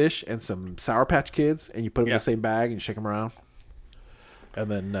Swedish Fish and some Sour Patch Kids, and you put them in the same bag and you shake them around, and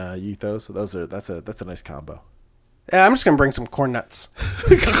then you eat those. So that's a nice combo. Yeah, I'm just gonna bring some corn nuts.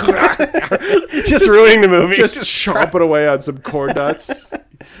 just ruining the movie. Just chomping away on some corn nuts.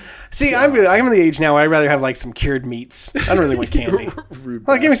 See, I'm the age now where I'd rather have like some cured meats. I don't really want candy.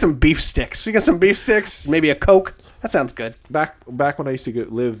 Give me some beef sticks. You got some beef sticks? Maybe a Coke. That sounds good. Back when I used to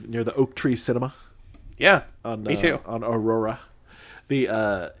live near the Oak Tree Cinema. Yeah, me too. On Aurora,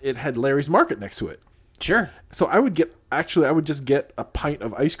 it had Larry's Market next to it. Sure. So I would just get a pint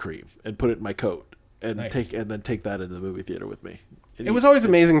of ice cream and put it in my coat. And nice. take that into the movie theater with me. It was always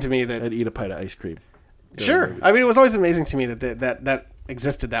amazing to me that I'd eat a pint of ice cream. Sure, I mean it was always amazing to me that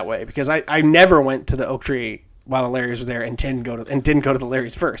existed that way because I never went to the Oak Tree while the Larry's were there and didn't go to the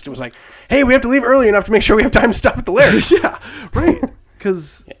Larry's first. It was like, hey, we have to leave early enough to make sure we have time to stop at the Larry's. Yeah, right.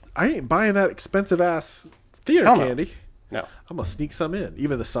 Because I ain't buying that expensive ass theater candy. No, I'm gonna sneak some in.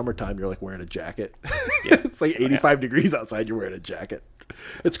 Even in the summertime, you're like wearing a jacket. Yeah. It's like 85 degrees outside. You're wearing a jacket.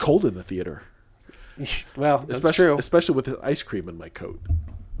 It's cold in the theater. Well, that's true. Especially with the ice cream in my coat.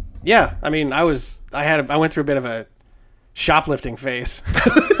 Yeah, I mean, I went through a bit of a shoplifting face.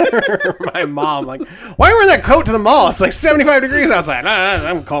 My mom, like, why are you wearing that coat to the mall? It's like 75 degrees outside.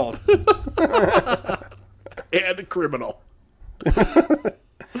 I'm cold. And a criminal.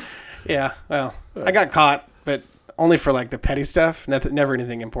 Yeah, well, I got caught, but only for like the petty stuff. Never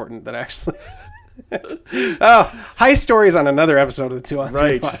anything important that actually. Oh, high stories on another episode of the 2 on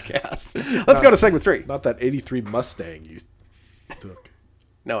 3 podcast. Let's go to segment 3. Not that 83 Mustang you took.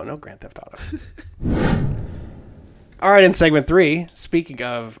 No Grand Theft Auto. All right, in segment 3, speaking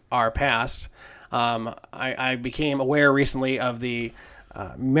of our past, I became aware recently of the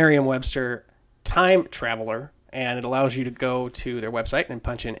Merriam-Webster Time Traveler, and it allows you to go to their website and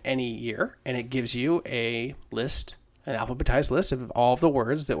punch in any year, and it gives you a list, an alphabetized list of all of the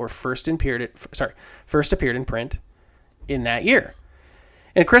words that were first appeared in print in that year.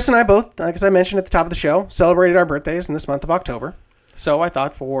 And Chris and I both, like as I mentioned at the top of the show, celebrated our birthdays in this month of October. So I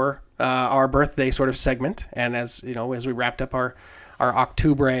thought for our birthday sort of segment, and as you know, as we wrapped up our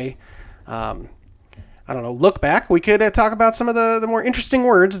Octubre, look back, we could talk about some of the more interesting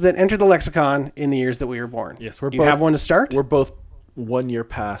words that entered the lexicon in the years that we were born. Yes, you have one to start? We're both 1 year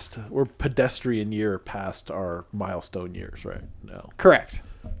past. We're pedestrian year past our milestone years, right? No. Correct.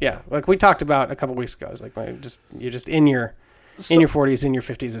 Yeah, like we talked about a couple weeks ago. It's like you're just in your 40s, in your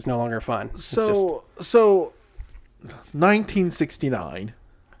 50s. It's no longer fun. So 1969.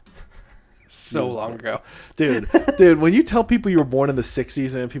 So long ago, dude. When you tell people you were born in the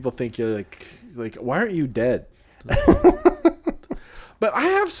 60s, and people think you're like, why aren't you dead? But I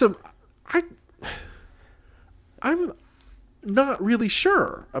have some. I'm not really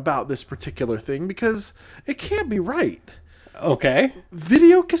sure about this particular thing because it can't be right. Okay.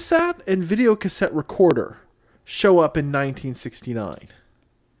 Video cassette and video cassette recorder show up in 1969.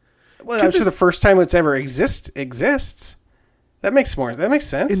 Well, that's the first time it's ever exists. That makes sense.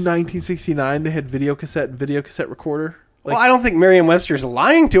 In 1969, they had video cassette and video cassette recorder. Well, I don't think Merriam-Webster's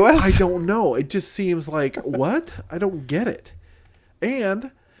lying to us. I don't know. It just seems like, what? I don't get it.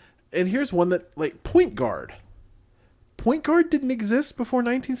 And here's one that, like, point guard. Point guard didn't exist before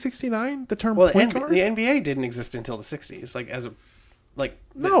 1969? The term point guard? The NBA didn't exist until the 60s.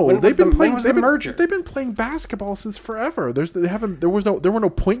 They've been playing. The merger? They've been playing basketball since forever. There were no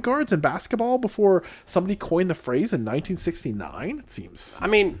point guards in basketball before somebody coined the phrase in 1969. It seems. I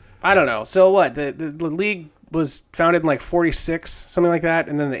mean, I don't know. So what? The league was founded in like 46, something like that,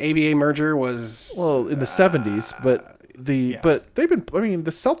 and then the ABA merger was in the 70s. But but they've been. I mean,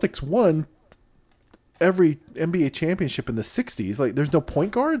 the Celtics won every NBA championship in the 60s. Like, there's no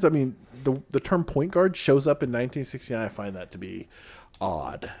point guards. I mean, the term point guard shows up in 1969. I find that to be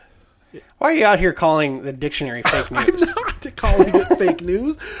odd. Why are you out here calling the dictionary fake news? I'm not calling it fake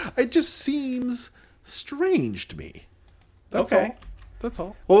news. It just seems strange to me. That's okay. All. That's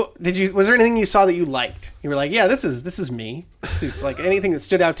all. Well, was there anything you saw that you liked? You were like, yeah, this is me. This suits like anything that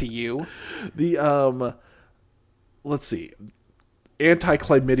stood out to you. The let's see,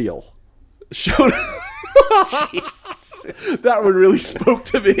 anticlimacterial showed. That one really spoke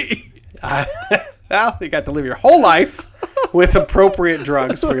to me. Well, you got to live your whole life with appropriate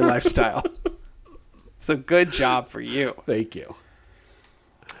drugs for your lifestyle. So good job for you. Thank you.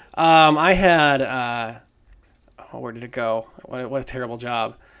 I had where did it go? What a terrible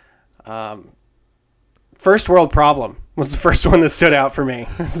job. First world problem was the first one that stood out for me.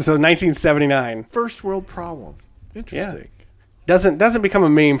 So 1979. First world problem. Interesting. Yeah. Doesn't become a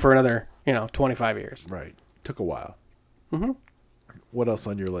meme for another 25 years. Right. Took a while. Mm-hmm. What else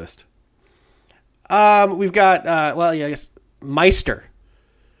on your list? We've got I guess Meister.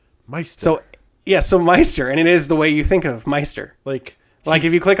 Meister. So Meister, and it is the way you think of Meister. Like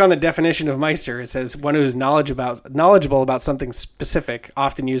if you click on the definition of Meister, it says one who's knowledgeable about something specific,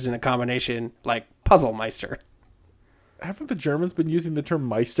 often used in a combination like Puzzle Meister. Haven't the Germans been using the term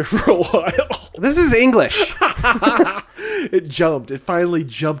Meister for a while? This is English. It finally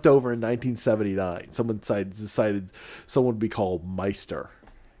jumped over in 1979. Someone decided someone would be called Meister.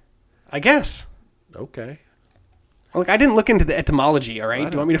 I guess. Okay. Look, I didn't look into the etymology, all right?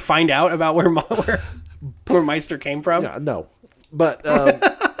 Do you want me to find out about where Meister came from? Yeah, no. But in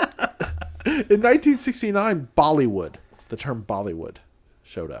 1969, Bollywood, the term Bollywood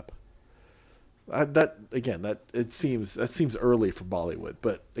showed up. That seems early for Bollywood,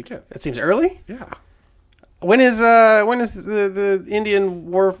 but again, that seems early. Yeah. When is the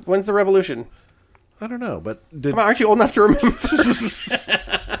Indian War? When's the revolution? I don't know, but Come on, aren't you old enough to remember?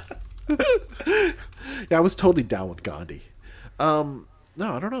 Yeah, I was totally down with Gandhi. No,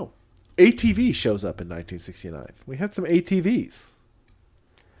 I don't know. ATV shows up in 1969. We had some ATVs.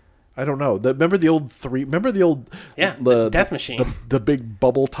 I don't know. Remember the old the Death Machine. The big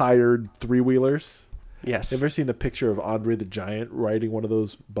bubble tired 3-wheelers. Yes. Have you ever seen the picture of Andre the Giant riding one of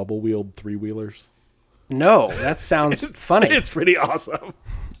those bubble-wheeled three-wheelers? No, that sounds funny. It's pretty awesome.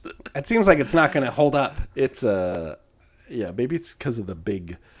 It seems like it's not going to hold up. It's yeah, maybe it's because of the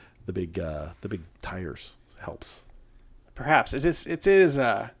big tires helps. Perhaps it is.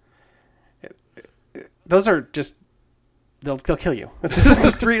 Those are just they'll kill you.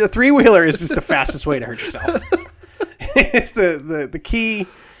 The three-wheeler is just the fastest way to hurt yourself. It's the key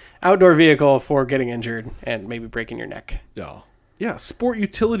outdoor vehicle for getting injured and maybe breaking your neck. Yeah. Sport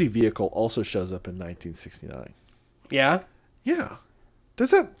utility vehicle also shows up in 1969. Yeah. Yeah.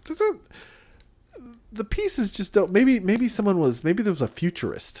 Does that the pieces just don't maybe there was a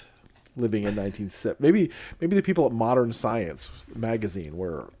futurist living in 1970. Maybe the people at Modern Science magazine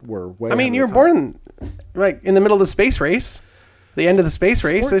were way. I mean, you were born like in the middle of the space race. The end of the space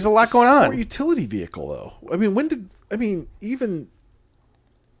race. There's a lot going on. Sport utility vehicle though. I mean, even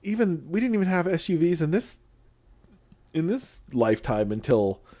we didn't even have SUVs in this lifetime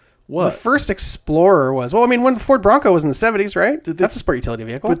until what? The first Explorer was. Well, I mean, when the Ford Bronco was in the 70s, right? That's a sport utility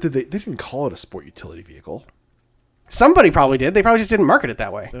vehicle. But they didn't call it a sport utility vehicle. Somebody probably did. They probably just didn't market it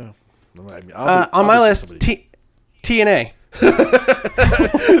that way. Yeah. I mean, on my list, TNA.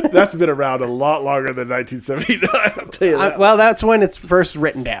 That's been around a lot longer than 1979. I'll tell you that. Well, that's when it's first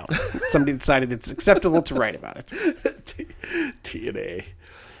written down. Somebody decided it's acceptable to write about it. TNA.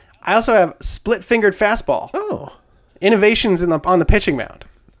 I also have split-fingered fastball. Oh. Innovations on the pitching mound.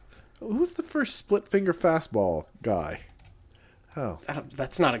 Who was the first split-finger fastball guy? Oh.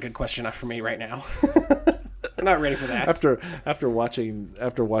 That's not a good question for me right now. I'm not ready for that. After watching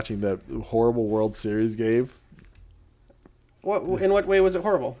that horrible World Series game. In what way was it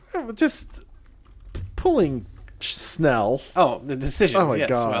horrible? Just pulling Snell. Oh, the decisions. Oh my yes.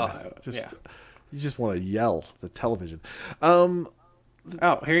 God! Well, You just want to yell at the television. Oh,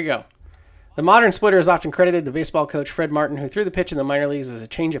 here you go. The modern splitter is often credited to baseball coach Fred Martin, who threw the pitch in the minor leagues as a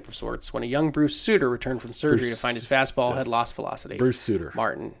changeup of sorts. When a young Bruce Sutter returned from surgery to find his fastball had lost velocity, Bruce Sutter.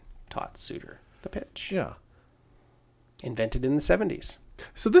 Martin taught Sutter the pitch. Yeah. Invented in the 70s.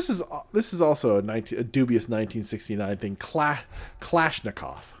 So this is also a dubious 1969 thing.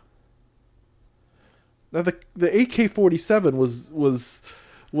 Kalashnikov. Now the AK-47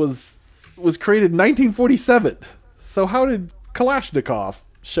 was created in 1947. So how did Kalashnikov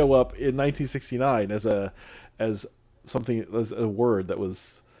show up in 1969 as a word that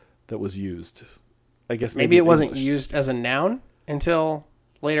was used? I guess maybe it wasn't used as a noun until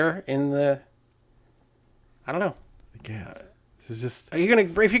later in the. I don't know. Yeah. This is just. If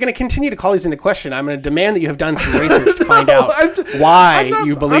you're gonna continue to call these into question, I'm gonna demand that you have done some research to find out why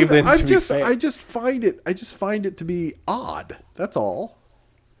you believe them to be fake. I just find it to be odd. That's all.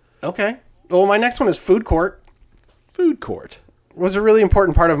 Okay. Well, my next one is food court. Food court was a really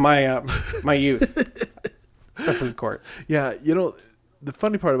important part of my my youth. The food court. Yeah, the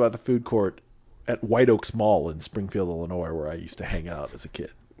funny part about the food court at White Oaks Mall in Springfield, Illinois, where I used to hang out as a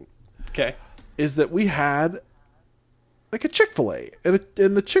kid. Okay. Is that we had like a Chick-fil-A.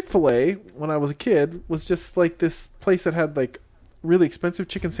 And the Chick-fil-A, when I was a kid, was just like this place that had like really expensive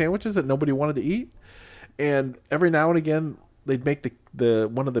chicken sandwiches that nobody wanted to eat. And every now and again, they'd make the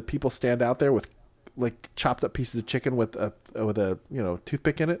one of the people stand out there with like chopped up pieces of chicken with a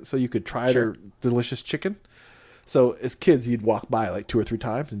toothpick in it, so you could try their delicious chicken. So as kids, you'd walk by like 2 or 3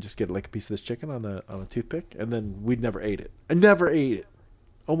 times and just get like a piece of this chicken on a toothpick, and then we'd never ate it. I never ate it.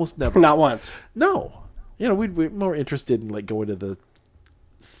 Almost never. Not once. No. We're more interested in like going to the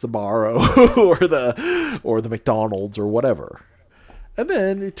Sbarro or the McDonald's or whatever. And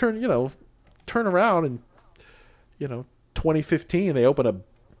then you turn around and 2015 they open a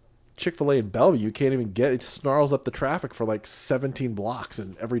Chick-fil-A in Bellevue. You can't even get it. It snarls up the traffic for like 17 blocks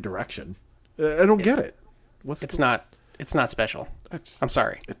in every direction. I don't get it. It's not special. I'm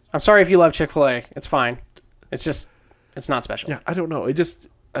sorry. I'm sorry if you love Chick-fil-A. It's fine. It's not special. Yeah, I don't know.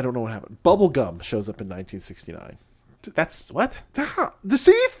 I don't know what happened. Bubble gum shows up in 1969. That's what?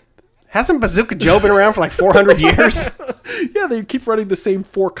 See? Hasn't Bazooka Joe been around for like 400 years? Yeah, they keep running the same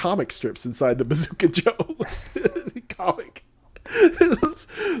 4 comic strips inside the Bazooka Joe comic.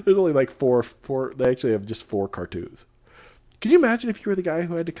 There's only like four. They actually have just 4 cartoons. Can you imagine if you were the guy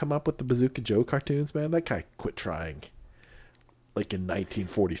who had to come up with the Bazooka Joe cartoons, man? That guy quit trying like in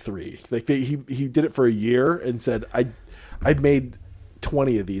 1943. Like he did it for a year and said, I made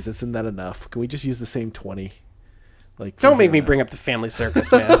 20 of these. Isn't that enough? Can we just use the same 20? Like, don't make me bring up the Family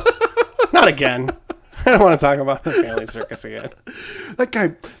Circus, man. Not again. I don't want to talk about the Family Circus again. That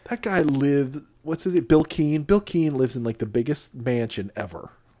guy lived. What's his name? Bill Keane. Bill Keane lives in like the biggest mansion ever.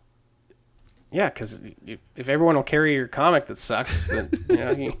 Yeah, because if everyone will carry your comic that sucks, then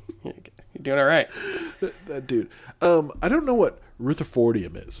you You're doing all right. That dude. I don't know what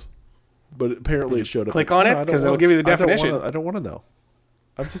Rutherfordium is, but apparently it showed up. Click on it because it'll give you the definition. I don't want to know.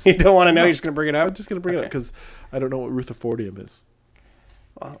 I'm just. You don't want to know. You're just going to bring it up. I'm just going to bring it up because I don't know what Rutherfordium is.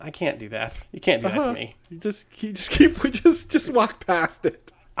 Well, I can't do that. You can't do that to me. You just walk past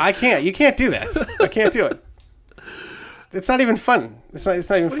it. I can't. You can't do that. I can't do it. It's not even fun. It's not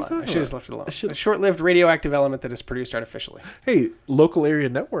even fun. I should have just left it alone. A short-lived radioactive element that is produced artificially. Hey, Local Area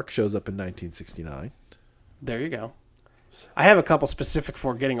Network shows up in 1969. There you go. I have a couple specific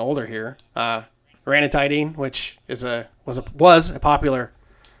for getting older here. Ranitidine, which was a popular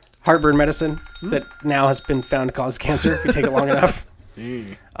heartburn medicine that now has been found to cause cancer if you take it long enough.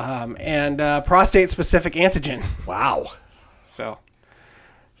 And prostate-specific antigen. Wow. So,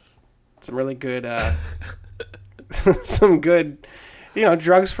 some really good, some good,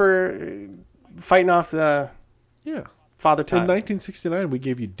 drugs for fighting off the father time. In 1969, we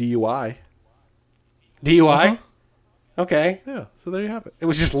gave you DUI. DUI? Uh-huh. Okay. Yeah, so there you have it. It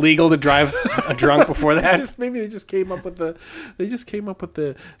was just legal to drive a drunk before that. Maybe they just came up with the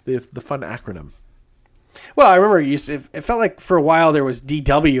fun acronym. Well, I remember it felt like for a while there was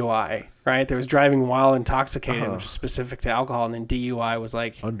DWI, right? There was driving while intoxicated, which was specific to alcohol, and then DUI was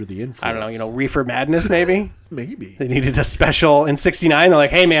like under the influence. I don't know, reefer madness maybe. Maybe they needed a special in '69. They're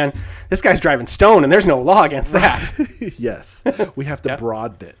like, hey man, this guy's driving stoned, and there's no law against that. Yes, we have to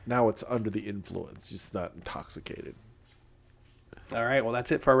broaden it. Now it's under the influence, just not intoxicated. All right, well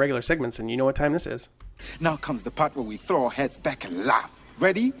that's it for our regular segments, and you know what time this is. Now comes the part where we throw our heads back and laugh.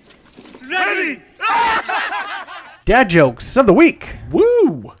 Ready? Ready! Dad jokes of the week.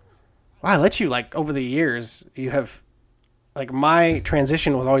 Woo! Wow, I let you, over the years, you have, my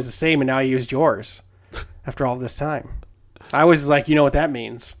transition was always the same, and now you used yours after all this time. I was like, you know what that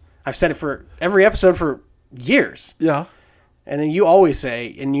means. I've said it for every episode for years. Yeah. And then you always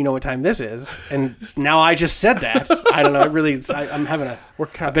say, and you know what time this is. And now I just said that. I don't know. I'm having a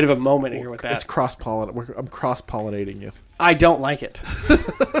bit of a moment here with that. It's cross-pollinating. I'm cross-pollinating you. I don't like it.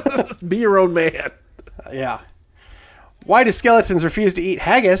 Be your own man. Yeah. Why do skeletons refuse to eat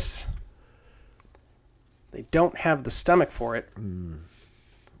haggis? They don't have the stomach for it.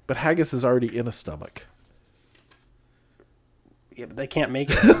 But haggis is already in a stomach. Yeah, but they can't make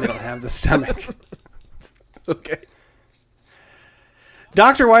it because they don't have the stomach. Okay.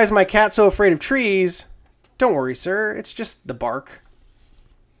 Doctor, why is my cat so afraid of trees? Don't worry, sir. It's just the bark.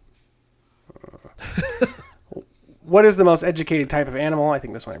 What is the most educated type of animal? I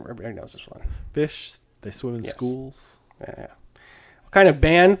think this one, everybody knows this one. Fish. They swim in schools. Yeah. What kind of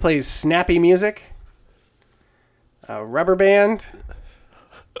band plays snappy music? A rubber band.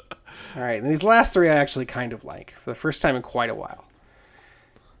 All right, and these last three I actually kind of like for the first time in quite a while.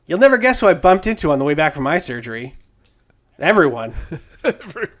 You'll never guess who I bumped into on the way back from my surgery. Everyone.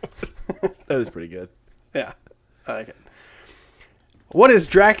 That is pretty good. Yeah, I like it. What is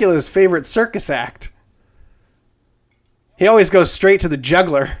Dracula's favorite circus act? He always goes straight to the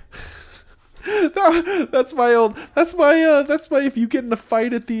juggler. That's my if you get in a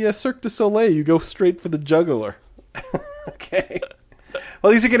fight at the Cirque du Soleil, you go straight for the juggler. Okay.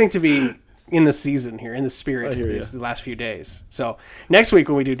 Well, these are getting to be in the season here, in the spirit the last few days. So next week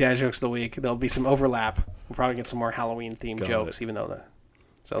when we do Dad Jokes of the Week, there'll be some overlap. We'll probably get some more Halloween-themed jokes, even though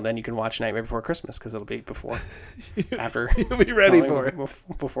so then you can watch Nightmare Before Christmas because it'll be before, after. You'll be ready for it.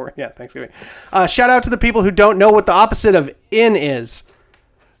 Before, Thanksgiving. Shout out to the people who don't know what the opposite of in is.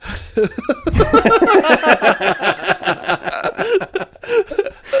 I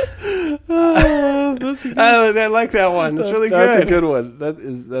like that one. It's really good. That's a good one.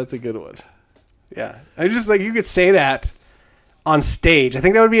 That's a good one. Yeah, I just you could say that on stage. I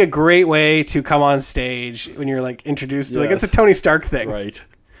think that would be a great way to come on stage when you're introduced to it's a Tony Stark thing, right?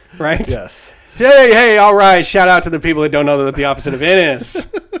 Yes. Hey, all right. Shout out to the people that don't know what the opposite of in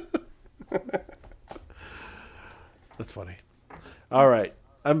is. That's funny. All right,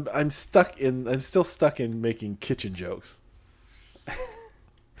 I'm still stuck in making kitchen jokes.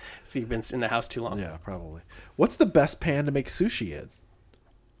 So you've been in the house too long. Yeah, probably. What's the best pan to make sushi in?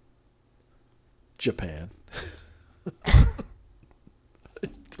 Japan.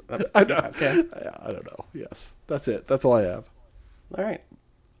 I know. Okay. I don't know. Yes, that's it. That's all I have. All right,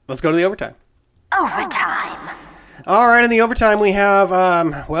 let's go to the overtime. Overtime. All right, in the overtime we have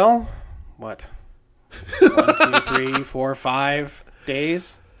what? 1, 2, 3, 4, 5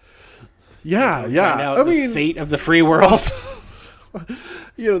 days. Yeah. Find out the fate of the free world.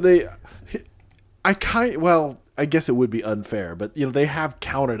 I guess it would be unfair, but they have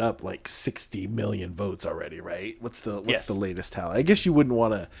counted up 60 million votes already, right? What's the latest tally? I guess you wouldn't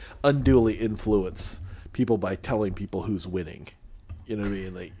want to unduly influence people by telling people who's winning. You know what I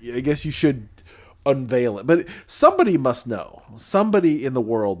mean? Like, I guess you should unveil it, but somebody must know. Somebody in the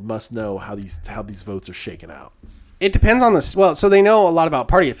world must know how these votes are shaken out. It depends on this. Well, so they know a lot about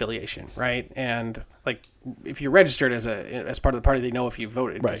party affiliation, right? And like, if you're registered as part of the party, they know if you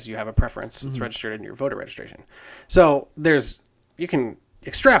voted because you have a preference. It's registered in your voter registration. So you can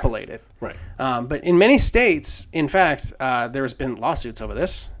extrapolate it, Right. But in many states, in fact, there's been lawsuits over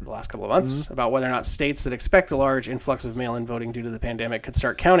this the last couple of months about whether or not states that expect a large influx of mail-in voting due to the pandemic could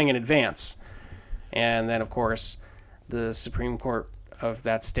start counting in advance. And then, of course, the Supreme Court of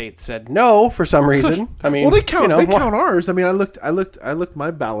that state said no for some reason. I mean, well, they count ours. I mean, I looked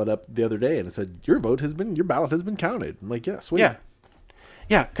my ballot up the other day, and it said your ballot has been counted. I'm like, yes,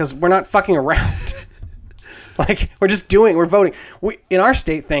 yeah, because we're not fucking around. Like, we're voting. In our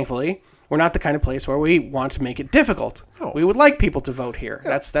state, thankfully, we're not the kind of place where we want to make it difficult. Oh. We would like people to vote here.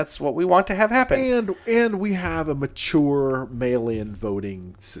 Yeah. That's what we want to have happen. And we have a mature mail-in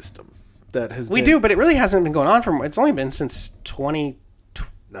voting system that has. We do, but it really hasn't been going on it's only been since 2012.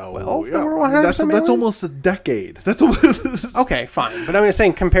 That's almost a decade. That's okay, fine. But I'm just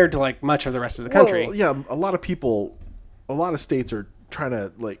saying, compared to like much of the rest of the country, a lot of states are trying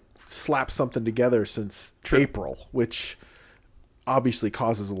to like slap something together since April, which obviously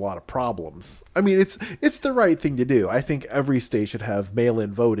causes a lot of problems. I mean, it's the right thing to do. I think every state should have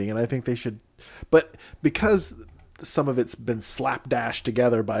mail-in voting, and I think they should, but because some of it's been slapdash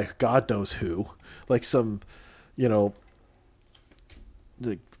together by God knows who, like some, the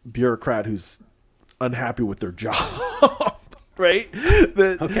bureaucrat who's unhappy with their job, right?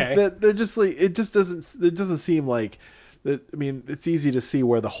 That they're just like, it doesn't seem like that. I mean, it's easy to see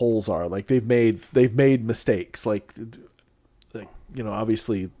where the holes are. Like they've made mistakes. Like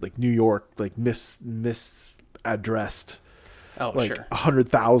obviously, like New York, like misaddressed. Oh, like sure.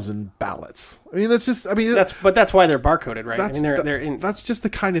 100,000 ballots. I mean, that's why they're barcoded, right? That's just the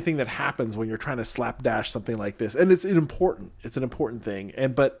kind of thing that happens when you're trying to slapdash something like this, and it's important. It's an important thing,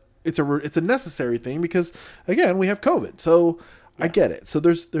 but it's a necessary thing because again, we have COVID. So I get it. So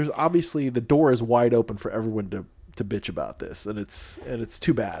there's obviously the door is wide open for everyone to bitch about this, and it's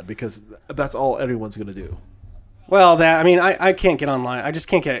too bad because that's all everyone's going to do. Well, I can't get online. I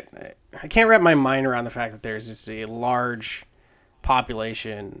can't wrap my mind around the fact that there's just a large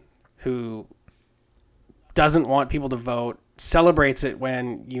population who doesn't want people to vote, celebrates it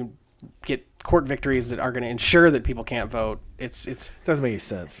when you get court victories that are going to ensure that people can't vote. It doesn't make any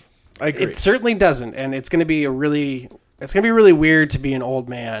sense. I agree. It certainly doesn't, and it's going to be really weird to be an old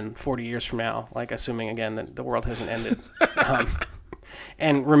man 40 years from now, like assuming again that the world hasn't ended.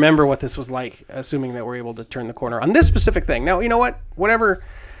 And remember what this was like, assuming that we're able to turn the corner on this specific thing. Now, you know what? Whatever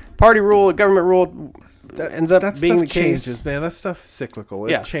party rule, government rule ends up being the case. Changes, man. That stuff is cyclical.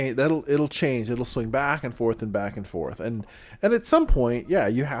 It'll change. It'll swing back and forth and back and forth. And at some point,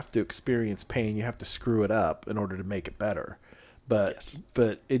 you have to experience pain. You have to screw it up in order to make it better. But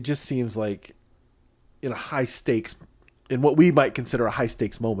it just seems like in what we might consider a high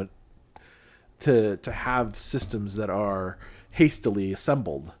stakes moment, to have systems that are hastily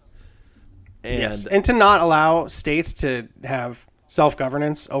assembled. And to not allow states to have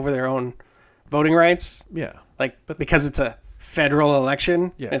self-governance over their own voting rights. Yeah. Because it's a federal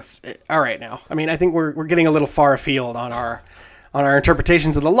election. Yeah. All right now. I mean, I think we're getting a little far afield on our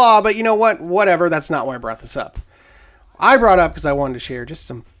interpretations of the law, but you know what? Whatever. That's not why I brought this up. I brought up because I wanted to share just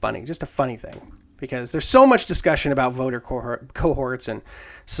a funny thing. Because there's so much discussion about voter cohorts and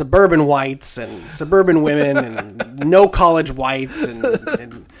suburban whites and suburban women and no college whites and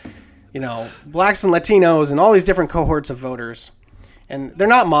blacks and Latinos and all these different cohorts of voters. And they're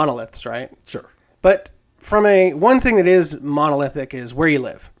not monoliths, right? Sure. But one thing that is monolithic is where you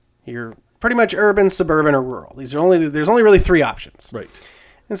live. You're pretty much urban, suburban, or rural. There's only really three options. Right.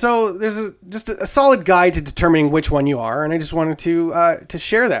 And so there's just a solid guide to determining which one you are, and I just wanted to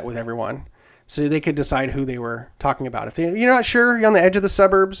share that with everyone so they could decide who they were talking about. If you're not sure, you're on the edge of the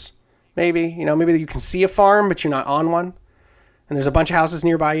suburbs, maybe you can see a farm, but you're not on one, and there's a bunch of houses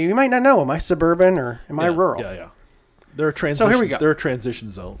nearby you. You might not know, am I suburban or am I rural? Yeah. There are transition. So here we go. There are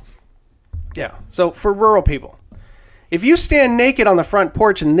transition zones. Yeah. So for rural people, if you stand naked on the front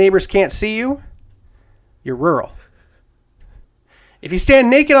porch and neighbors can't see you, you're rural. If you stand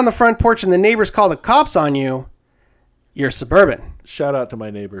naked on the front porch and the neighbors call the cops on you, you're suburban. Shout out to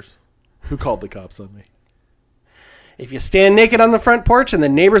my neighbors who called the cops on me. If you stand naked on the front porch and the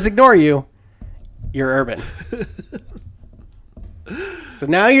neighbors ignore you, you're urban. So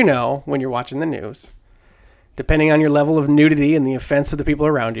now you know when you're watching the news, depending on your level of nudity and the offense of the people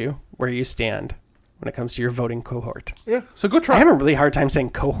around you, where you stand when it comes to your voting cohort. Yeah. So go I try have it. a really hard time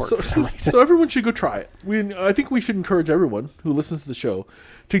saying cohort for some reason. So everyone should go try it. I think we should encourage everyone who listens to the show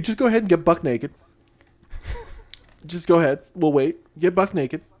to just go ahead and get buck naked. Just go ahead. We'll wait. Get buck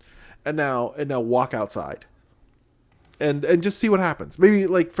naked, and now walk outside, and just see what happens. Maybe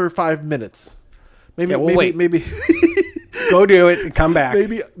like for 5 minutes. Maybe we'll wait. Maybe Go do it and come back.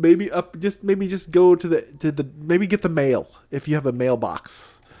 maybe just go to the maybe get the mail if you have a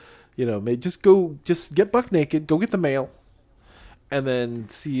mailbox. Maybe just get buck naked. Go get the mail. And then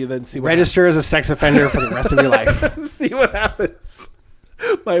see what Register as a sex offender for the rest of your life. see what happens.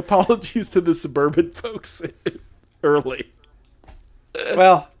 My apologies to the suburban folks early.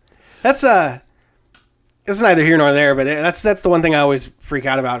 Well, it's neither here nor there, but that's the one thing I always freak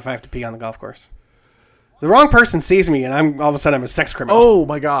out about if I have to pee on the golf course. The wrong person sees me, and all of a sudden I'm a sex criminal. Oh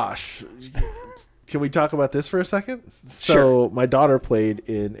my gosh! Can we talk about this for a second? So Sure. my daughter played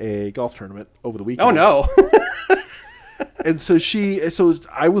in a golf tournament over the weekend. Oh no! And so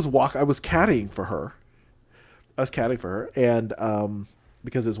I was caddying for her. And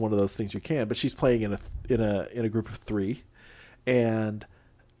because it's one of those things you can. But she's playing in a group of 3, and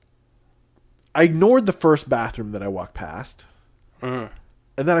I ignored the first bathroom that I walked past, and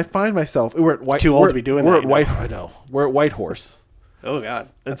then I find myself we're at White. Too old to be doing that. I know. We're at Whitehorse, Oh god!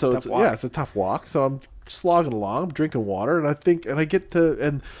 and That's so a it's tough walk. it's a tough walk. So I'm slogging along, I'm drinking water, and I get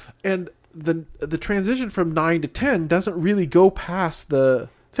to and the transition from 9 to 10 doesn't really go past the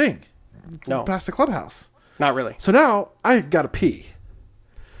thing, past the clubhouse. Not really. So now I got to pee.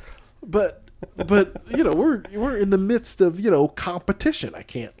 But we're in the midst of competition. I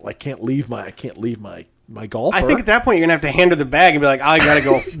can't leave my golfer. I think at that point you're gonna have to hand her the bag and be like, I gotta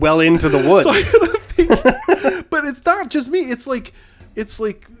go well into the woods. So I gotta think, but it's not just me. It's like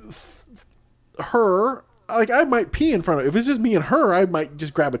her. Like I might pee in front of. If it's just me and her, I might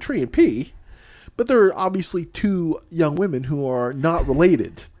just grab a tree and pee. But there are obviously 2 young women who are not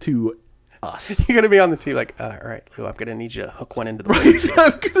related to us. You're gonna be on the tee like, all right, Lou, I'm gonna need you to hook one into the woods.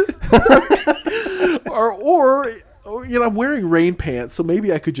 or I'm wearing rain pants, so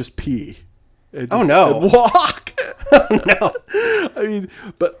maybe I could just pee. And Oh, no. and walk. No. I mean,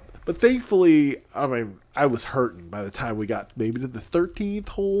 but thankfully, I was hurting by the time we got maybe to the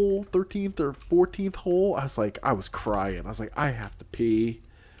 13th or 14th hole. I was crying. I was like, I have to pee.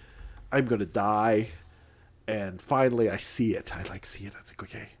 I'm gonna die. And finally, I see it. I see it. I was like,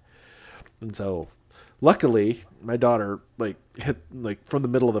 okay. And so, luckily, my daughter hit from the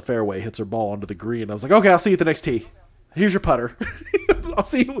middle of the fairway, hits her ball onto the green. I was like, okay, I'll see you at the next tee. Here's your putter. I'll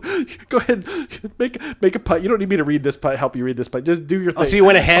see you. Go ahead, make a putt. You don't need me to read this putt. Help you read this putt. Just do your thing. Oh, so you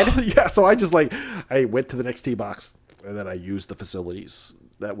went ahead? Yeah. So I went to the next tee box, and then I used the facilities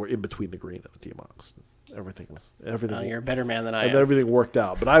that were in between the green and the tee box. Everything. Oh, you're a better man than I and am. everything worked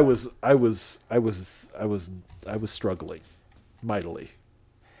out. But I was struggling mightily.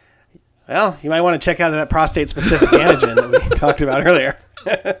 Well, you might want to check out that prostate-specific antigen that we talked about earlier.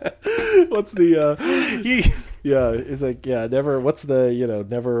 What's the yeah, it's like never what's the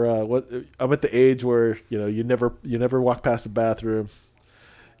never what I'm at the age where you never walk past the bathroom,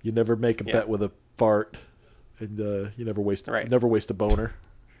 you never make a bet with a fart, and you never waste a boner.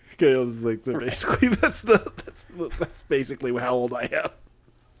 Okay, it's like basically that's basically how old I am.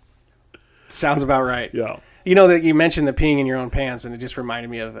 Sounds about right. Yeah. You know that you mentioned the peeing in your own pants, and it just reminded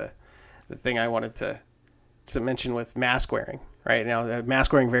me of the thing I wanted to mention with mask wearing. Right now,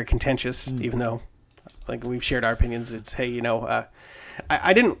 mask wearing very contentious, even though, like we've shared our opinions. It's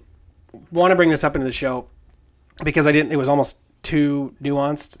I didn't want to bring this up into the show because it was almost too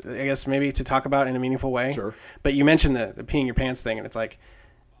nuanced, I guess, maybe to talk about in a meaningful way. Sure. But you mentioned the peeing your pants thing, and it's like,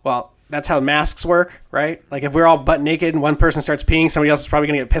 well, that's how masks work, right? Like if we're all butt naked and one person starts peeing, somebody else is probably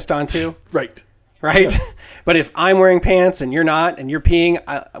going to get pissed on too. Right. Right? Yeah. But if I'm wearing pants and you're not, and you're peeing,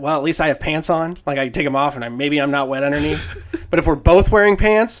 well, at least I have pants on. Like I can take them off, and maybe I'm not wet underneath. But if we're both wearing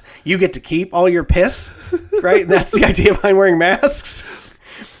pants, you get to keep all your piss, right? That's the idea behind wearing masks.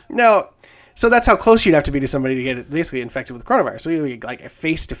 Now, so that's how close you'd have to be to somebody to get it basically infected with coronavirus. So you like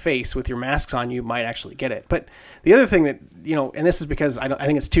face to face with your masks on, you might actually get it. But the other thing that and this is because I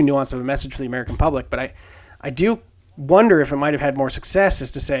think it's too nuanced of a message for the American public, but I do wonder if it might have had more success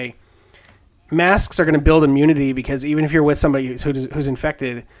is to say, masks are going to build immunity because even if you're with somebody who's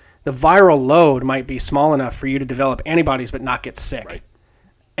infected, the viral load might be small enough for you to develop antibodies but not get sick. Right.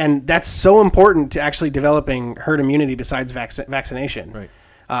 And that's so important to actually developing herd immunity besides vaccination. Right.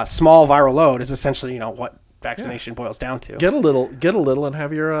 Small viral load is essentially what vaccination boils down to. Get a little, and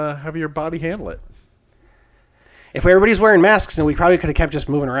have your body handle it. If everybody's wearing masks, then we probably could have kept just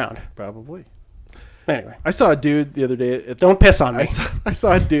moving around. Probably. Anyway, I saw a dude the other day. don't piss on me. I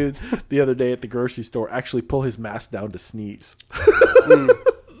saw a dude the other day at the grocery store actually pull his mask down to sneeze.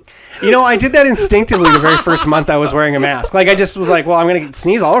 You know, I did that instinctively the very first month I was wearing a mask. Like, I just was like, well, I'm going to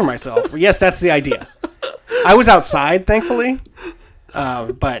sneeze all over myself. Yes, that's the idea. I was outside, thankfully.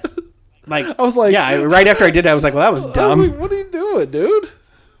 But, like, I was like, yeah, right after I did it, I was like, well, that was dumb. I was like, what are you doing, dude?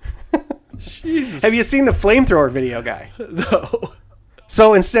 Jesus. Have you seen the flamethrower video guy? No.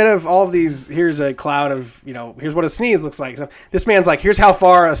 So instead of all of these, here's a cloud of, you know, here's what a sneeze looks like. So this man's like, here's how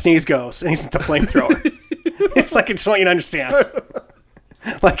far a sneeze goes. And he's into flamethrower. It's like, I just want you to understand.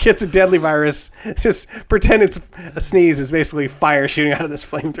 Like, it's a deadly virus. Just pretend it's a sneeze is basically fire shooting out of this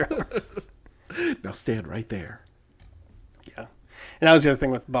flamethrower. Now stand right there. Yeah. And that was the other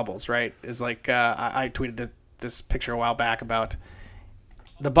thing with bubbles, right? Is like, I tweeted this picture a while back about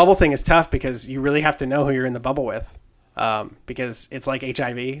the bubble thing is tough because you really have to know who you're in the bubble with. Because it's like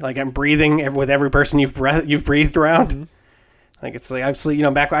HIV. Like, I'm breathing with every person you've breathed around. Mm-hmm. Like, it's like, absolutely, you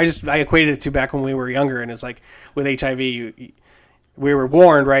know, back, I equated it to back when we were younger, and it's like with HIV, we were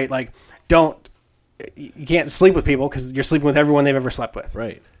warned, right? Like, you can't sleep with people because you're sleeping with everyone they've ever slept with.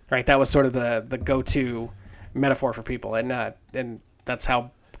 Right. Right. That was sort of the go-to metaphor for people. And that's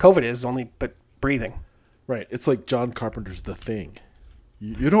how COVID is, but breathing. Right. It's like John Carpenter's The Thing.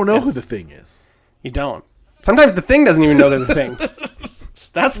 You don't know who the thing is. You don't. Sometimes the thing doesn't even know they're the thing.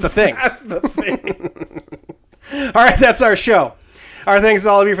 That's the thing. That's the thing. All right, that's our show. Our thanks to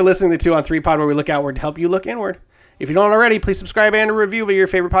all of you for listening to the 2 on 3 Pod, where we look outward to help you look inward. If you don't already, please subscribe and review by your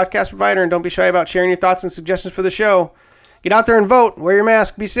favorite podcast provider, and don't be shy about sharing your thoughts and suggestions for the show. Get out there and vote. Wear your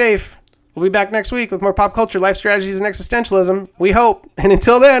mask. Be safe. We'll be back next week with more pop culture, life strategies, and existentialism. We hope. And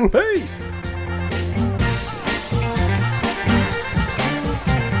until then, Peace.